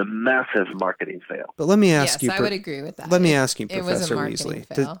 that was a massive marketing fail. But let me ask you. Yes, I would agree with that. Let me ask you, It was Professor a marketing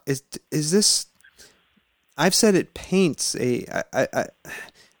Weasley. fail. Is this? I've said it paints a.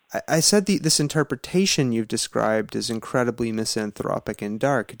 I said this interpretation you've described is incredibly misanthropic and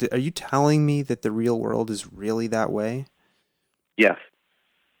dark. Are you telling me that the real world is really that way? Yes.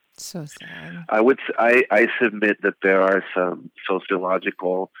 So sad. I submit that there are some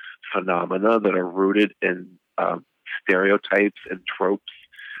sociological phenomena that are rooted in stereotypes and tropes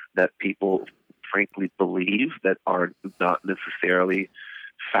that people frankly believe that are not necessarily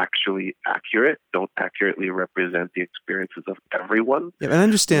factually accurate, don't accurately represent the experiences of everyone. Yeah, I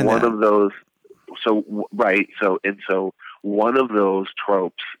understand one that. of those. So one of those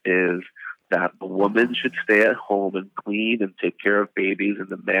tropes is that the woman should stay at home and clean and take care of babies, and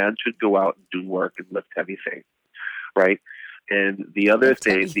the man should go out and do work and lift heavy things, right? And the other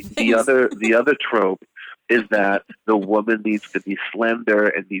thing, the other trope is that the woman needs to be slender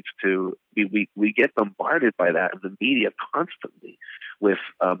and needs to be. We get bombarded by that in the media constantly with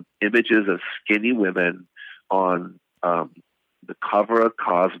images of skinny women on the cover of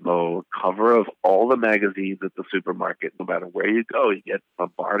Cosmo, cover of all the magazines at the supermarket. No matter where you go, you get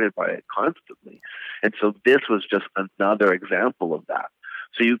bombarded by it constantly. And so this was just another example of that.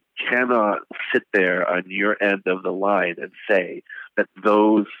 So you cannot sit there on your end of the line and say that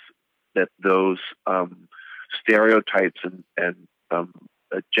those stereotypes and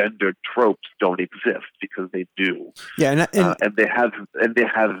gendered tropes don't exist, because they do. Yeah, and they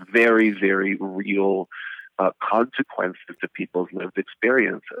have very, very real consequences to people's lived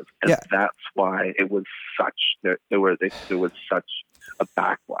experiences, and that's why it was there was such a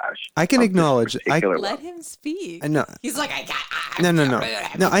backlash. I can acknowledge. Let him speak. No, he's like, No.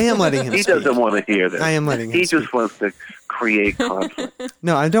 I am letting him. He speak. doesn't want to hear this. I am letting him. He speak. just wants to create conflict.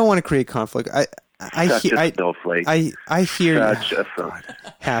 No, I don't want to create conflict. Such a snowflake. I hear Such you. a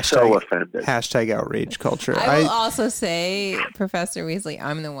Hashtag, so offended. Hashtag outrage culture. I will also say, Professor Weasley,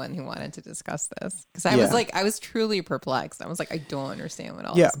 I'm the one who wanted to discuss this because I was truly perplexed. I was like, I don't understand what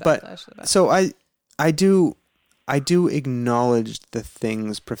all this backlash is about. So I do acknowledge the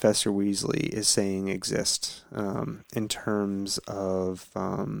things Professor Weasley is saying exist in terms of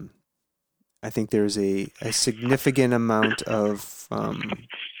I think there's a significant amount of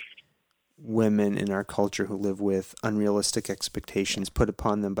women in our culture who live with unrealistic expectations put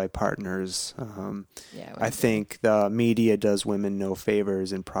upon them by partners. I think the media does women no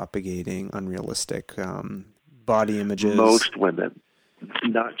favors in propagating unrealistic body images. Most women,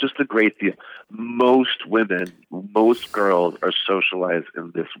 not just a great deal, most women, most girls are socialized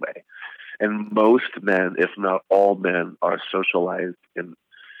in this way. And most men, if not all men, are socialized in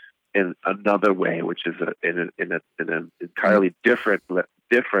another way, which is in an entirely different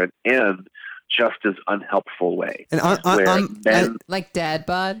and just as unhelpful way. And like dad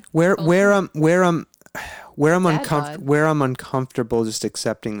bod. Where I'm uncomfortable just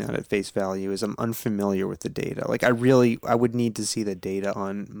accepting that at face value is I'm unfamiliar with the data. Like I would need to see the data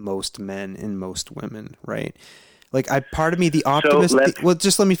on most men and most women, right? Like part of me, the optimist.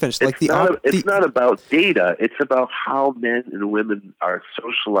 Just let me finish. It's not about data. It's about how men and women are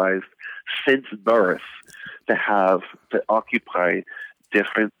socialized since birth to occupy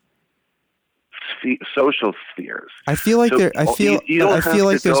different social spheres. I feel like So I feel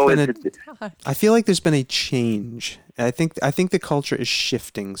like there's been a change. I think the culture is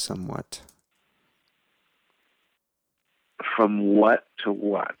shifting somewhat. From what to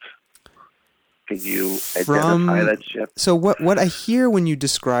what? Can you identify that shift? So what I hear when you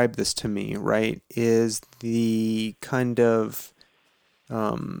describe this to me, right, is the kind of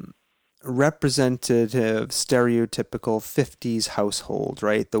representative, stereotypical 50s household,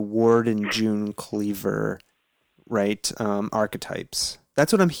 right? The Ward and June Cleaver, right? Archetypes.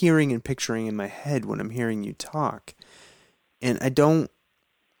 That's what I'm hearing and picturing in my head when I'm hearing you talk. And I don't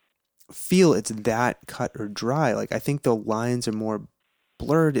feel it's that cut or dry. Like, I think the lines are more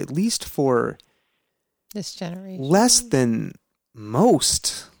blurred, at least for this generation. Less than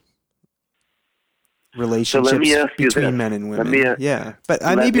most relationships between men and women. But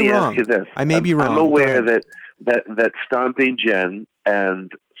I may be wrong. I may be wrong. I'm aware that Stomping Jen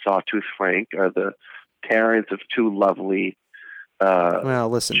and Sawtooth Frank are the parents of two lovely well,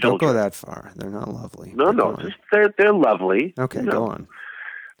 listen, children. Don't go that far. They're not lovely. No, they're lovely. Okay, go on.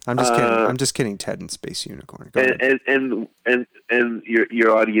 I'm just kidding. I'm just kidding. Ted and Space Unicorn. And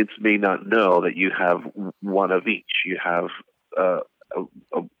your audience may not know that you have one of each. You have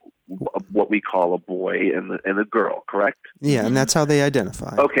what we call a boy and a girl, correct? Yeah, and that's how they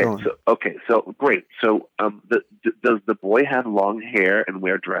identify. Okay, so great. So, does the boy have long hair and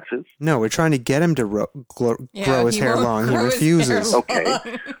wear dresses? No, we're trying to get him to grow his hair long. He refuses. Okay.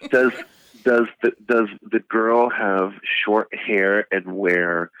 Does the girl have short hair and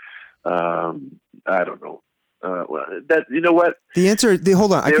wear? I don't know. You know what? The answer.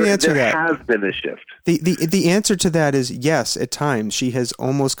 Hold on. I can answer that. There has been a shift. The answer to that is yes. At times, she has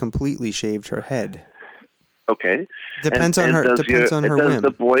almost completely shaved her head. Okay. Depends on her. Depends on her whim. Does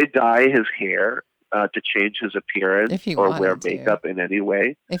the boy dye his hair to change his appearance or wear makeup in any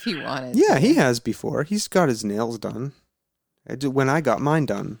way? If he wanted. Yeah, he has before. He's got his nails done. When I got mine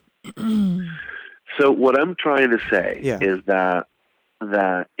done. So what I'm trying to say is that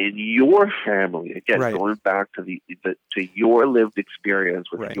in your family, again, going back to to your lived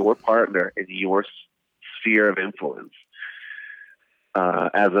experience with your partner and your sphere of influence,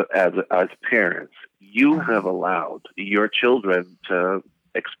 as parents, you have allowed your children to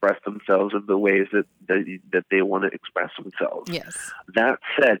express themselves in the ways that they want to express themselves. Yes. That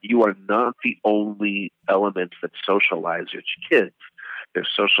said, you are not the only elements that socialize your kids. They're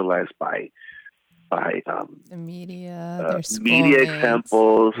socialized by the media, media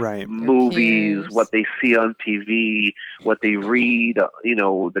examples, right. movies, what they see on TV, what they read,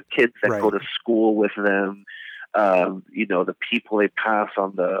 the kids that go to school with them, the people they pass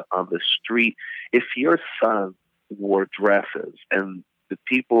on the street. If your son wore dresses and the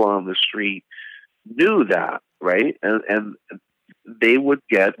people on the street knew that, right, and they would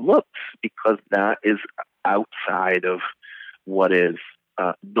get looks because that is outside of what is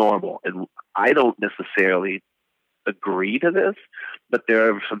normal. And I don't necessarily agree to this, but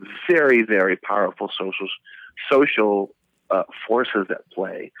there are some very, very powerful social forces at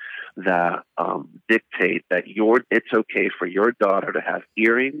play that dictate that it's okay for your daughter to have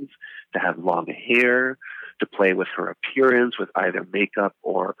earrings, to have long hair, to play with her appearance with either makeup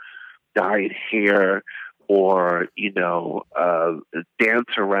or dyed hair, or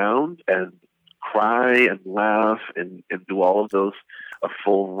dance around and cry and laugh and do all of those, a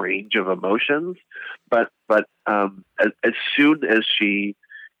full range of emotions. But as soon as she,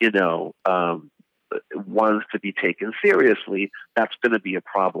 wants to be taken seriously, that's going to be a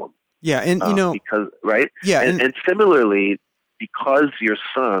problem. Yeah, and because right, yeah, and similarly, because your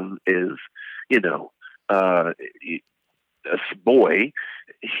son is, a boy,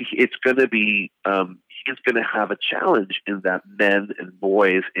 it's going to be he's going to have a challenge in that men and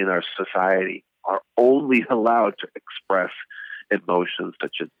boys in our society are only allowed to express emotions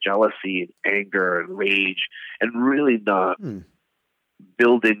such as jealousy and anger and rage, and really not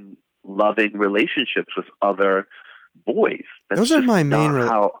building loving relationships with other boys. Those are my main.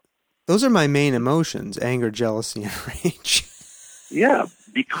 Those are my main emotions: anger, jealousy, and rage. Yeah,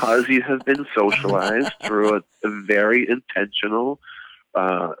 because you have been socialized through a very intentional,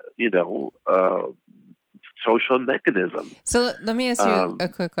 social mechanism. So let me ask you a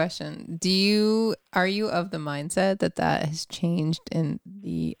quick question. Are you of the mindset that has changed in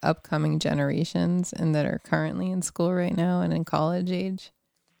the upcoming generations and that are currently in school right now and in college age?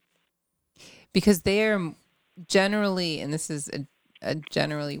 Because they are generally, and this is a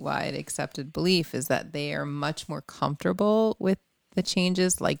generally wide accepted belief, is that they are much more comfortable with the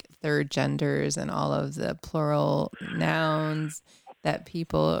changes like third genders and all of the plural nouns that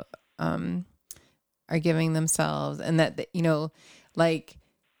people are giving themselves, and that,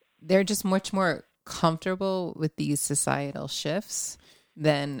 they're just much more comfortable with these societal shifts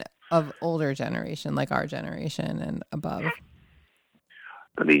than of older generation, like our generation and above.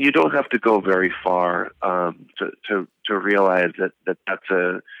 I mean, you don't have to go very far to realize that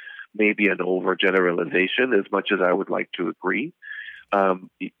that's maybe an overgeneralization, as much as I would like to agree.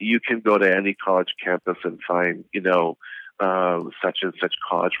 You can go to any college campus and find, such and such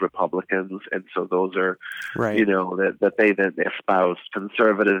college Republicans, and so those are, Right. that they then espouse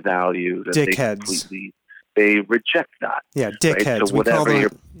conservative values. And Dickheads. They reject that. Yeah, dickheads. Right? So we call whatever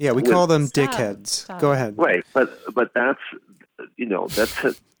them. We call them Stop. dickheads. Stop. Go ahead. Right, but that's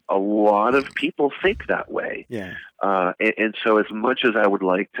a lot of people think that way. Yeah. And so as much as I would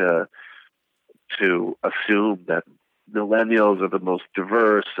like to assume that millennials are the most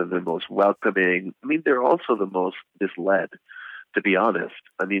diverse and the most welcoming, I mean, they're also the most misled, to be honest.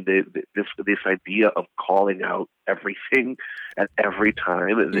 I mean, this idea of calling out everything at every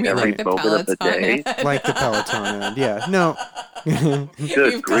time and You mean every like the moment of the day. Peloton ad? Like the Peloton ad. Yeah. No. Good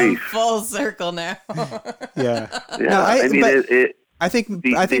You've grief. come full circle now. Yeah. Yeah, No, I mean, but I think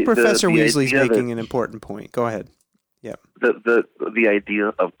the Professor Weasley's idea making that- an important point. Go ahead. Yeah. the idea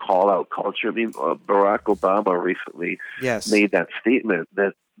of call out culture. I mean, Barack Obama recently Yes. made that statement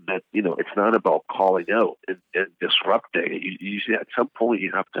that it's not about calling out and disrupting. You at some point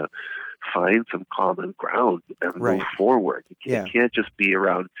you have to find some common ground and Right. move forward. Yeah. You can't just be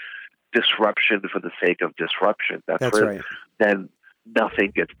around disruption for the sake of disruption. That's where right. then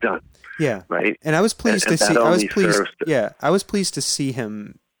nothing gets done. Yeah. Right. And I was pleased And to see. that I was only pleased. serves to- Yeah, I was pleased to see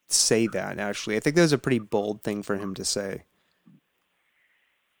him say that. Actually, I think that was a pretty bold thing for him to say.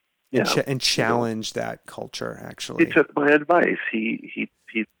 Yeah. And challenge that culture. Actually, He took my advice. He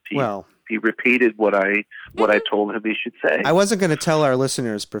well, he repeated what I told him he should say. I wasn't going to tell our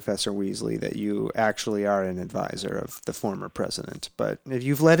listeners, Professor Weasley, that you actually are an advisor of the former president, but if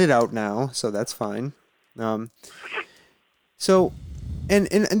you've let it out now, so that's fine. So, and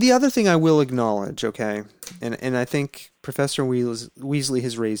the other thing I will acknowledge, okay, and I think Professor Weasley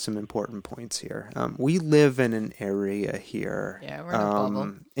has raised some important points here. We live in an area here, Yeah, we're in a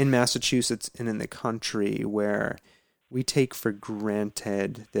bubble. in Massachusetts and in the country where we take for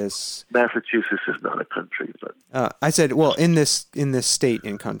granted this. Massachusetts is not a country, but I said, well, in this state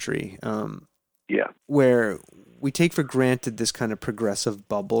and country, yeah. where we take for granted this kind of progressive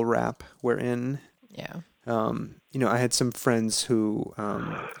bubble wrap we're in. Yeah. I had some friends who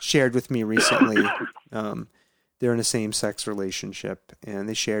shared with me recently. They're in a same-sex relationship, and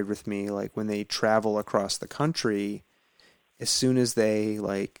they shared with me, like, when they travel across the country, as soon as they,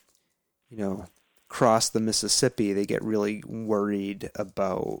 cross the Mississippi, they get really worried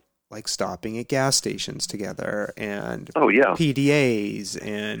about, like, stopping at gas stations together and Oh yeah. PDAs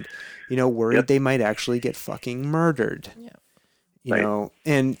and, worried Yep. they might actually get fucking murdered. Yeah. Right.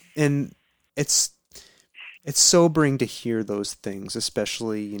 And it's sobering to hear those things,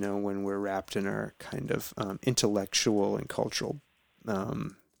 especially, when we're wrapped in our kind of intellectual and cultural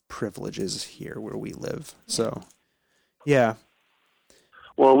privileges here where we live. So, yeah.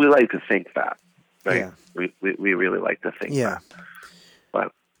 Well, we like to think that, right? Yeah. We really like to think Yeah. that.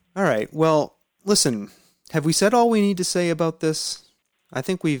 But All right. Well, listen, have we said all we need to say about this? I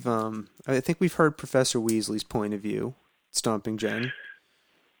think we've heard Professor Weasley's point of view, Stomping Jen.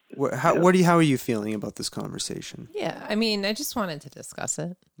 How are you feeling about this conversation? Yeah. I mean, I just wanted to discuss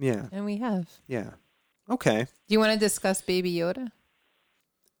it, Yeah. and we have. Yeah. Okay. Do you want to discuss Baby Yoda?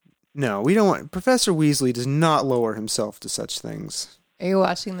 No, we don't want. Professor Weasley does not lower himself to such things. Are you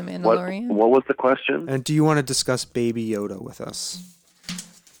watching The what Mandalorian? was the question? And do you want to discuss Baby Yoda with us?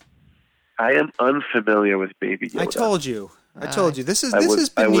 I am unfamiliar with Baby Yoda. I told you. This is I would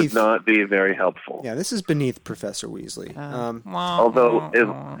beneath. not be very helpful. Yeah, this is beneath Professor Weasley. Although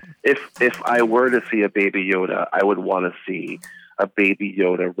if I were to see a Baby Yoda, I would want to see a Baby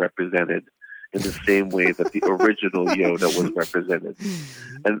Yoda represented in the same way that the original Yoda was represented,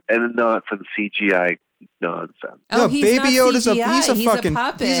 and not some CGI nonsense. No, he's Baby not Yoda's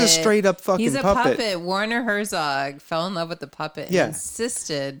CGI. he's a straight up fucking He's a puppet. puppet. Warner Herzog fell in love with the puppet and Yeah.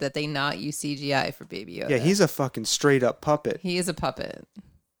 insisted that they not use CGI for Baby Yoda. Yeah, he's a fucking straight up puppet. He is a puppet.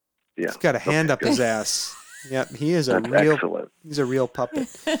 Yeah, He's got a hand up his ass. Yep, he is a That's real. excellent. He's a real puppet.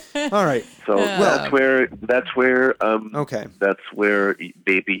 All right. So that's where Okay. that's where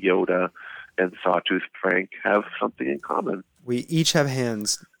Baby Yoda and Sawtooth Frank have something in common. We each have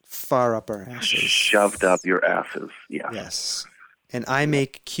hands far up our asses. Shoved up your asses. Yeah. Yes. And I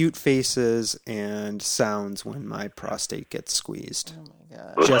make cute faces and sounds when my prostate gets squeezed. Oh my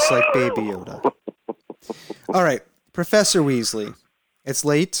God. Just like Baby Yoda. All right, Professor Weasley. It's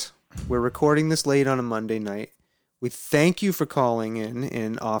late. We're recording this late on a Monday night. We thank you for calling in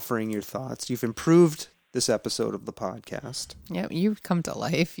and offering your thoughts. You've improved this episode of the podcast. Yeah, you've come to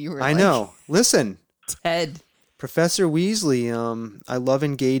life. You were I know. Listen, Ted. Professor Weasley, I love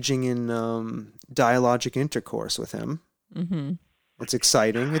engaging in dialogic intercourse with him. Mm-hmm. It's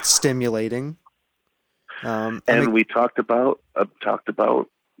exciting. It's stimulating. And we talked about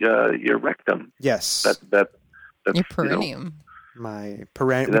your rectum. Yes. That's Your perineum. We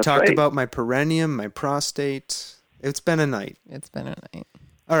talked about my perineum, my prostate. It's been a night. It's been a night.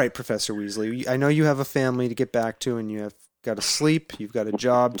 All right, Professor Weasley. I know you have a family to get back to, and you have got to sleep. You've got a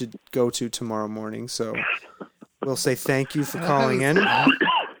job to go to tomorrow morning. So we'll say thank you for calling in.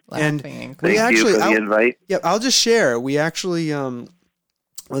 And we actually, you for the invite. Yeah, I'll just share. We actually,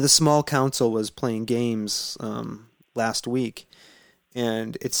 the small council was playing games last week,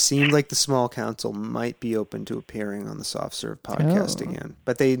 and it seemed like the small council might be open to appearing on the Soft Serve podcast again.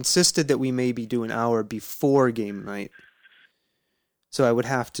 But they insisted that we maybe do an hour before game night. So I would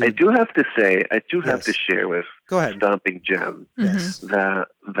have to. I do have to say, have to share with Go ahead. Stomping Jen Yes. that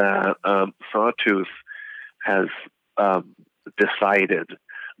Sawtooth has decided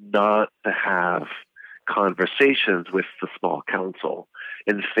not to have conversations with the small council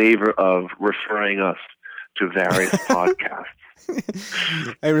in favor of referring us to various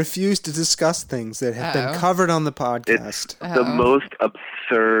podcasts. I refuse to discuss things that have been covered on the podcast. It's the most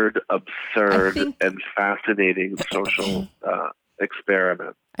absurd, and fascinating social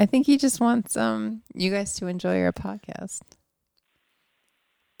experiment. I think he just wants you guys to enjoy your podcast.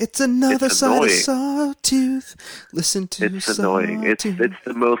 It's another It's side annoying. of Sawtooth. Listen to It's annoying. It's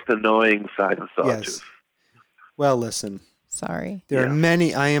the most annoying side of Sawtooth. Yes. Well, listen. Sorry. There are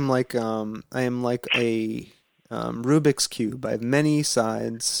many. I am like a Rubik's cube. I have many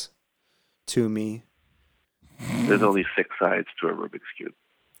sides to me. There's only 6 sides to a Rubik's cube.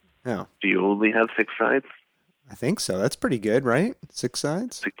 Oh, Do you only have 6 sides? I think so. That's pretty good, right? 6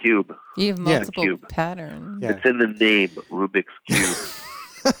 sides. It's a cube. You have multiple cube. patterns. Yeah. It's in the name, Rubik's cube.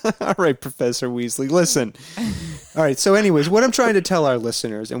 All right, Professor Weasley. Listen. All right. So, anyways, what I'm trying to tell our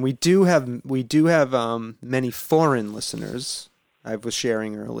listeners, and we do have many foreign listeners. I was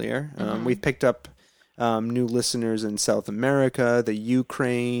sharing earlier. We've picked up new listeners in South America, the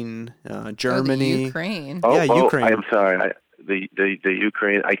Ukraine, Germany. Oh, the Ukraine. Ukraine. I'm sorry. The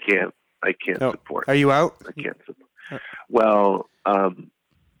Ukraine. I can't support. Are you out? I can't support. Well,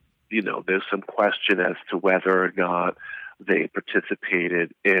 there's some question as to whether or not they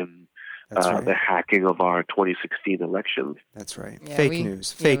participated in Right. the hacking of our 2016 elections. That's right. Yeah, Fake we-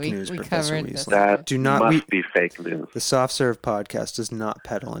 news. yeah, Fake we- news, we Professor covered this. Weasley. That Do not- must be fake news. The Soft Serve podcast does not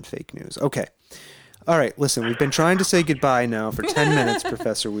peddle in fake news. Okay. All right, listen, we've been trying to say goodbye now for 10 minutes,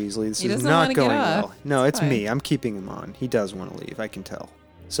 Professor Weasley. This He is doesn't not wanna get going off. well. No, It's it's me. fine. I'm keeping him on. He does want to leave, I can tell.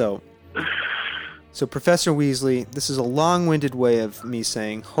 So, Professor Weasley, this is a long-winded way of me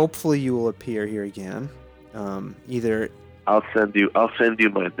saying, hopefully you will appear here again. Either... I'll send you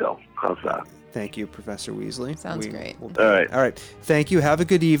my bill. How's that? Thank you, Professor Weasley. Sounds great. All right. All right. Thank you. Have a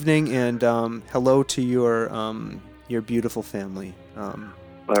good evening, and hello to your beautiful family. All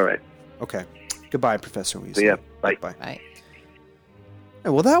right. Okay. Goodbye, Professor Weasley. See ya. Bye. Bye. Bye. Hey,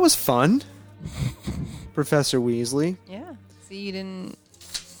 well, that was fun, Professor Weasley. Yeah. See, you didn't.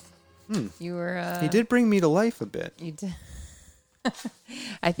 You were. He did bring me to life a bit. You did.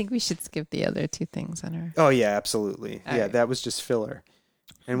 I think we should skip the other 2 things on our. Oh yeah, absolutely. All yeah, right. that was just filler.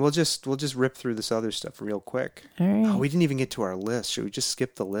 And we'll just rip through this other stuff real quick. All right. Oh, we didn't even get to our list. Should we just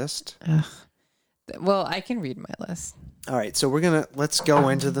skip the list? Well, I can read my list. All right, so let's go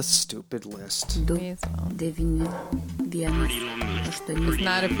into the stupid list. Me as well. It's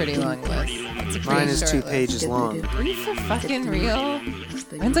not a pretty long list. It's a pretty Mine is short 2 list. pages long. Are you for fucking real?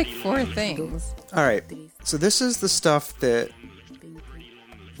 Mine's like 4 things. All right, so this is the stuff that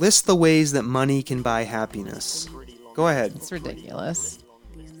lists the ways that money can buy happiness. Go ahead. It's ridiculous.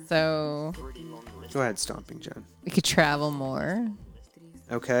 So Go ahead, Stomping Jen. we could travel more.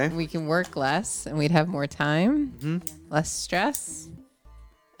 Okay. We can work less, and we'd have more time, less stress.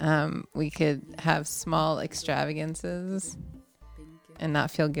 We could have small extravagances and not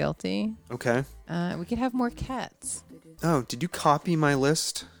feel guilty. Okay. We could have more cats. Oh, did you copy my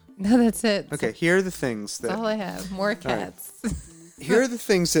list? No, that's it. Okay, here are the things That's all that I have. More cats. here are the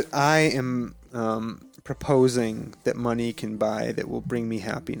things that I am proposing that money can buy that will bring me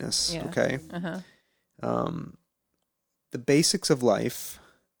happiness. Yeah. Okay. Uh-huh. The basics of life.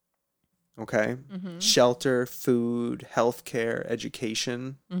 Okay. Shelter, food, healthcare,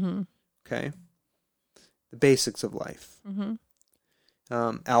 education. Okay. The basics of life.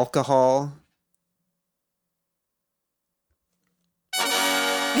 Alcohol.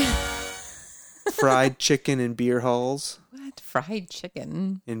 Fried chicken in beer halls. What? Fried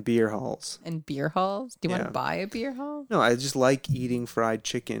chicken In beer halls. in beer halls? Do you want Yeah. to buy a beer hall? No, I just like eating fried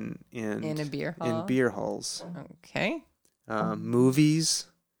chicken In a beer hall? in beer halls. Okay. Movies,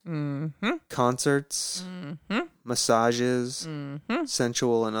 Mm-hmm. concerts, massages,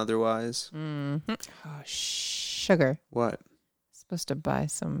 sensual and otherwise. Mm-hmm. Oh, sugar. What? Supposed to buy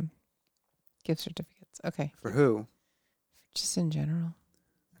some gift certificates. Okay. For who? Just in general.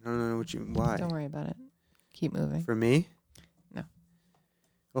 I don't know why. Don't worry about it. Keep moving. For me? No.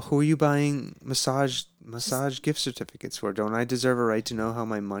 Well, who are you buying massage gift certificates for? Don't I deserve a right to know how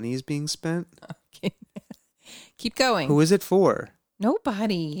my money is being spent? Okay. Keep going. Who is it for?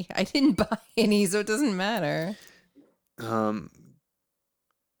 Nobody. I didn't buy any, so it doesn't matter.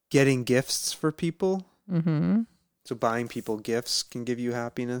 Getting gifts for people. Mm-hmm. So buying people gifts can give you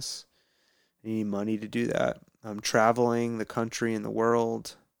happiness. You need money to do that. Traveling the country and the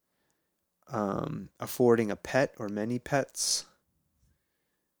world. Affording a pet or many pets.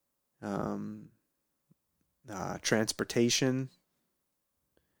 Transportation.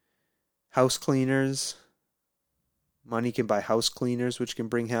 House cleaners. Money can buy house cleaners, which can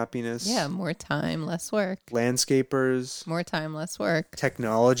bring happiness. Yeah, more time, less work. Landscapers. More time, less work.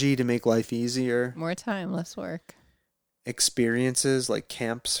 Technology to make life easier. More time, less work. Experiences like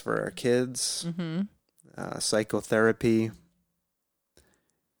camps for our kids. Mm-hmm. Psychotherapy.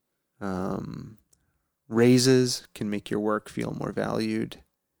 Raises can make your work feel more valued.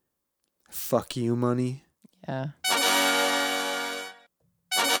 Fuck you money. Yeah.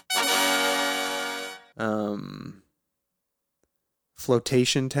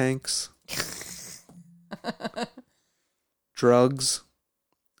 Flotation tanks. Drugs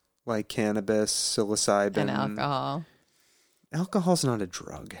like cannabis, psilocybin. And alcohol. Alcohol's not a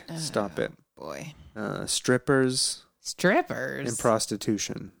drug. Stop it. Boy. Strippers. Strippers. And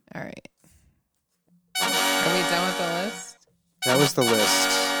prostitution. All right. Are we done with the list? That was the list.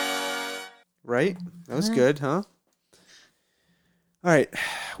 Right? That was good, huh? All right.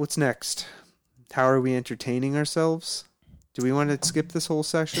 What's next? How are we entertaining ourselves? Do we want to skip this whole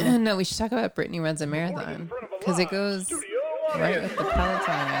section? No, we should talk about Brittany Runs a Marathon. Because it goes right with the Peloton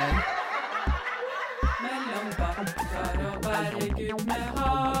ad.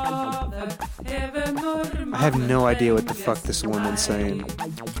 I have no idea what the fuck this woman's saying.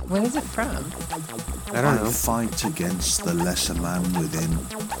 Where is it from? I don't know. Fight against the lesser man within,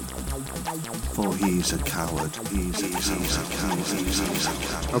 for he's a coward. He's a coward.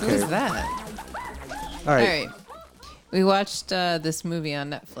 Okay. Who's that? All right. All right. We watched this movie on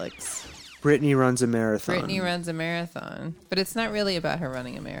Netflix. Brittany Runs a Marathon. Brittany Runs a Marathon. But it's not really about her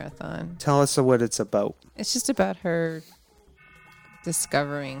running a marathon. Tell us what it's about. It's just about her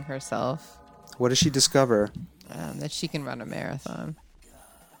discovering herself. What does she discover? That she can run a marathon.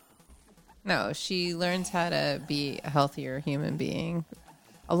 No, she learns how to be a healthier human being.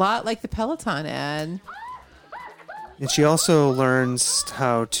 A lot like the Peloton ad. And she also learns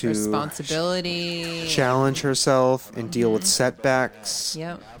how to Responsibility. challenge herself and deal with setbacks.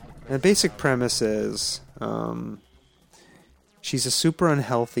 Yep. And the basic premise is she's a super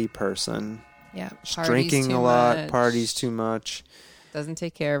unhealthy person. Yeah. She's drinking a lot, parties too much. Doesn't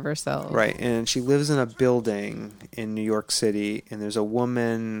take care of herself. Right. And she lives in a building in New York City, and there's a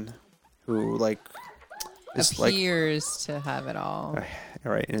woman who appears to have it all.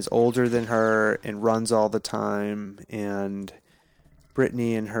 Right, and is older than her and runs all the time, and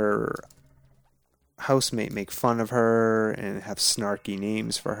Brittany and her housemate make fun of her and have snarky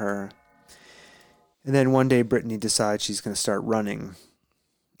names for her. And then one day Brittany decides she's going to start running.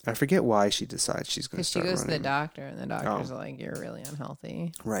 I forget why she decides she's going to start running. Because she goes to the doctor, and the doctor's like, you're really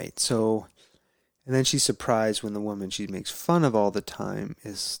unhealthy. Right, so, and then she's surprised when the woman she makes fun of all the time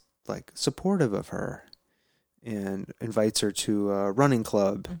is, like, supportive of her and invites her to a running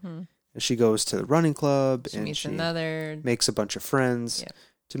club. Mm-hmm. And she goes to the running club, she and meets she another, makes a bunch of friends. Yep.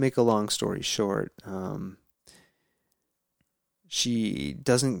 To make a long story short, she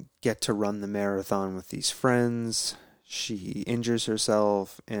doesn't get to run the marathon with these friends. She injures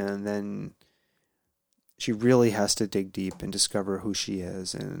herself, and then she really has to dig deep and discover who she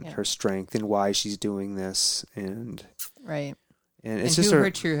is and her strength and why she's doing this. And right. And it's and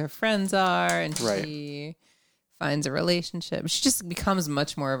just who her friends are, and she finds a relationship. She just becomes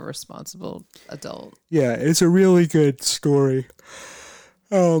much more of a responsible adult. Yeah, it's a really good story.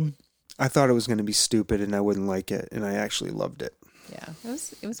 I thought it was going to be stupid and I wouldn't like it, and I actually loved it. Yeah, it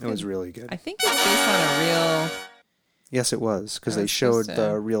was good. It was really good. I think it's based on a real. Yes, it was, because they showed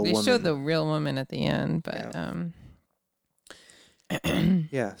the real woman. They showed the real woman at the end, but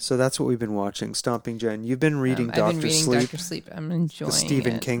Yeah, so that's what we've been watching. Stomping Jen. You've been reading Dr. Sleep. Dr. Sleep. I'm enjoying the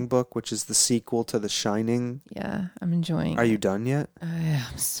Stephen it. King book, which is the sequel to The Shining. Yeah, I'm enjoying Are it. you done yet?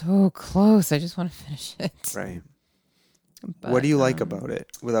 I'm so close. I just want to finish it. Right. But, what do you like about it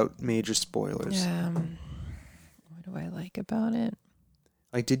without major spoilers? What do I like about it?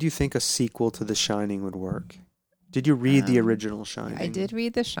 Like, did you think a sequel to The Shining would work? Did you read the original Shining? I did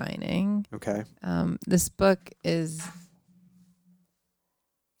read The Shining. Okay. This book is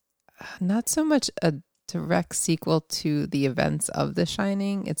not so much a direct sequel to the events of The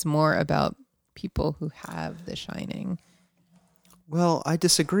Shining. It's more about people who have The Shining. Well, I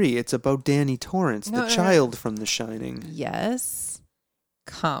disagree. It's about Danny Torrance, the child from The Shining. Yes,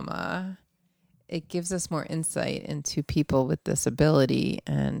 comma. It gives us more insight into people with disability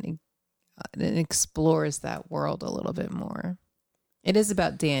and it explores that world a little bit more. It is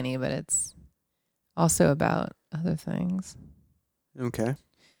about Danny, but it's also about other things. Okay.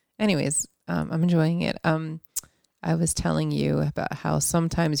 Anyways, I'm enjoying it. I was telling you about how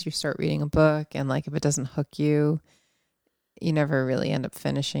sometimes you start reading a book and like if it doesn't hook you, you never really end up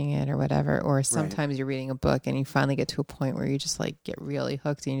finishing it or whatever. Or sometimes you're reading a book and you finally get to a point where you just like get really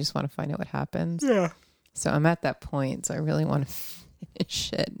hooked and you just want to find out what happens. Yeah. So I'm at that point. So I really want to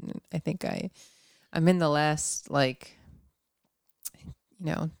finish it. And I think I'm in the last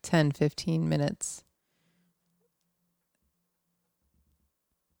 10, 15 minutes.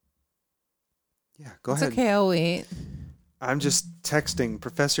 Yeah, go ahead. It's okay, I'll wait. I'm just texting.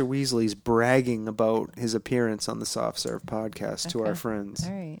 Professor Weasley's bragging about his appearance on the Soft Serve podcast to our friends.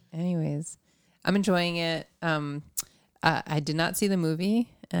 All right. Anyways, I'm enjoying it. I did not see the movie,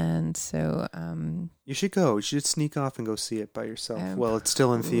 and so you should go. You should sneak off and go see it by yourself. Well, it's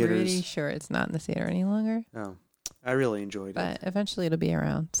still in theaters. I'm pretty sure it's not in the theater any longer. Oh, I really enjoyed it. But eventually it'll be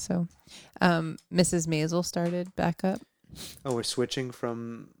around. So Mrs. Maisel started back up. Oh, we're switching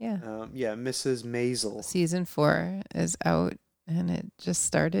from Mrs. Maisel. Season 4 is out and it just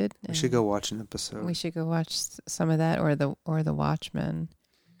started. We should go watch an episode. We should go watch some of that or the Watchmen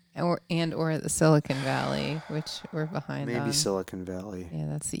or the Silicon Valley, which we're behind on. Maybe Silicon Valley. Yeah,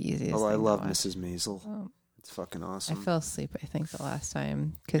 that's the easiest. Oh, I thing love to watch. Mrs. Maisel. Oh, it's fucking awesome. I fell asleep, I think, the last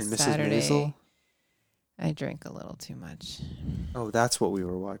time because Mrs. Saturday Maisel? I drank a little too much. Oh, that's what we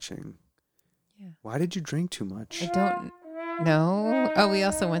were watching. Yeah. Why did you drink too much? I don't know. Oh, we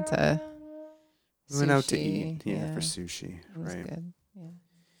also went to We went out to sushi. eat. Yeah, for sushi. It was Right. good.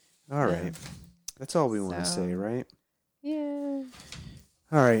 Yeah. All right. That's all we want to So- say, right? Yeah.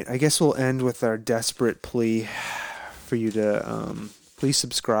 All right. I guess we'll end with our desperate plea for you to please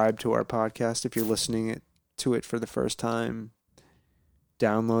subscribe to our podcast if you're listening to it for the first time.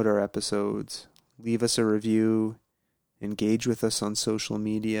 Download our episodes. Leave us a review. Engage with us on social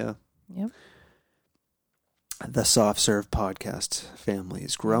media. Yep. The Soft Serve podcast family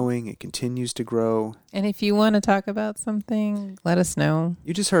is growing. It continues to grow. And if you want to talk about something, let us know.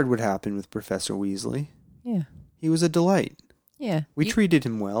 You just heard what happened with Professor Weasley. Yeah. He was a delight. Yeah. We treated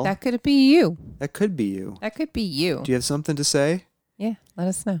him well. That could be you. That could be you. That could be you. Do you have something to say? Yeah. Let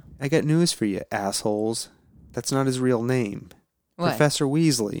us know. I got news for you, assholes. That's not his real name. What? Professor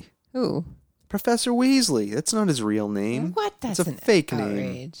Weasley. Who? Professor Weasley. That's not his real name. What? That's it's a an fake name.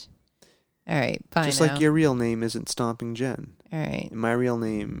 outrage. All right. Bye Just now. like your real name isn't Stomping Jen. All right. And my real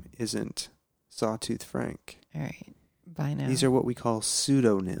name isn't Sawtooth Frank. All right. Bye now. These are what we call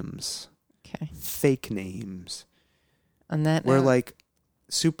pseudonyms. Okay. Fake names. On that We're note, like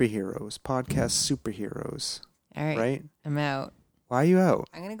superheroes, podcast superheroes. all right. Right? I'm out. Why are you out?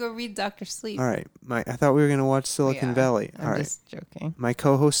 I'm going to go read Dr. Sleep. All right. I thought we were going to watch Silicon Yeah, Valley. I'm All right. just joking. My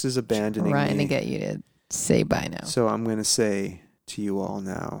co-host is abandoning Trying me. to get you to say bye now. So I'm going to say to you all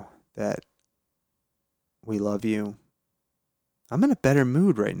now that we love you. I'm in a better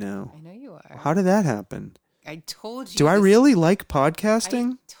mood right now. I know you are. How did that happen? I told you. Do I really like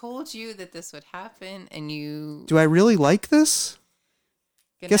podcasting? I told you that this would happen, and you. Do I really like this?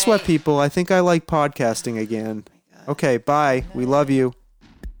 Good Guess what, night. people? I think I like podcasting again. Okay, bye. We love you.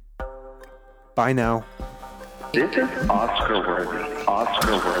 Bye now. This is Oscar worthy.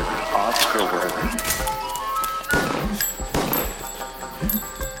 Oscar worthy. Oscar worthy.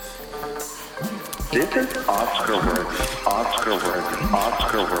 This is Oscar worthy. Oscar worthy.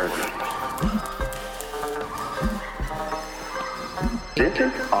 Oscar worthy. This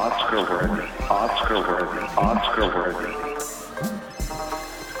is Oscar worthy. Oscar worthy. Oscar worthy.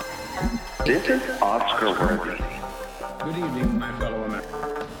 This is Oscar worthy. Good evening, my fellow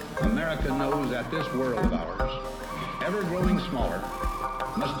Americans. America knows that this world of ours, ever growing smaller,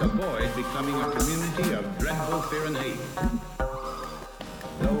 must avoid becoming a community of dreadful fear and hate.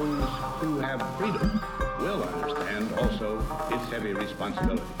 Those who have freedom will understand also its heavy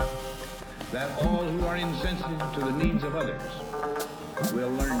responsibility. That all who are insensitive to the needs of others will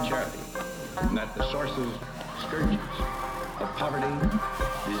learn charity, and that the sources, scourges of poverty,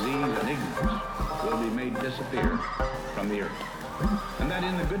 disease, and ignorance will be made disappear from the earth. And that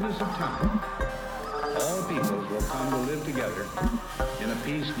in the goodness of time, all peoples will come to live together in a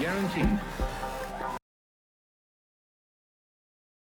peace guaranteed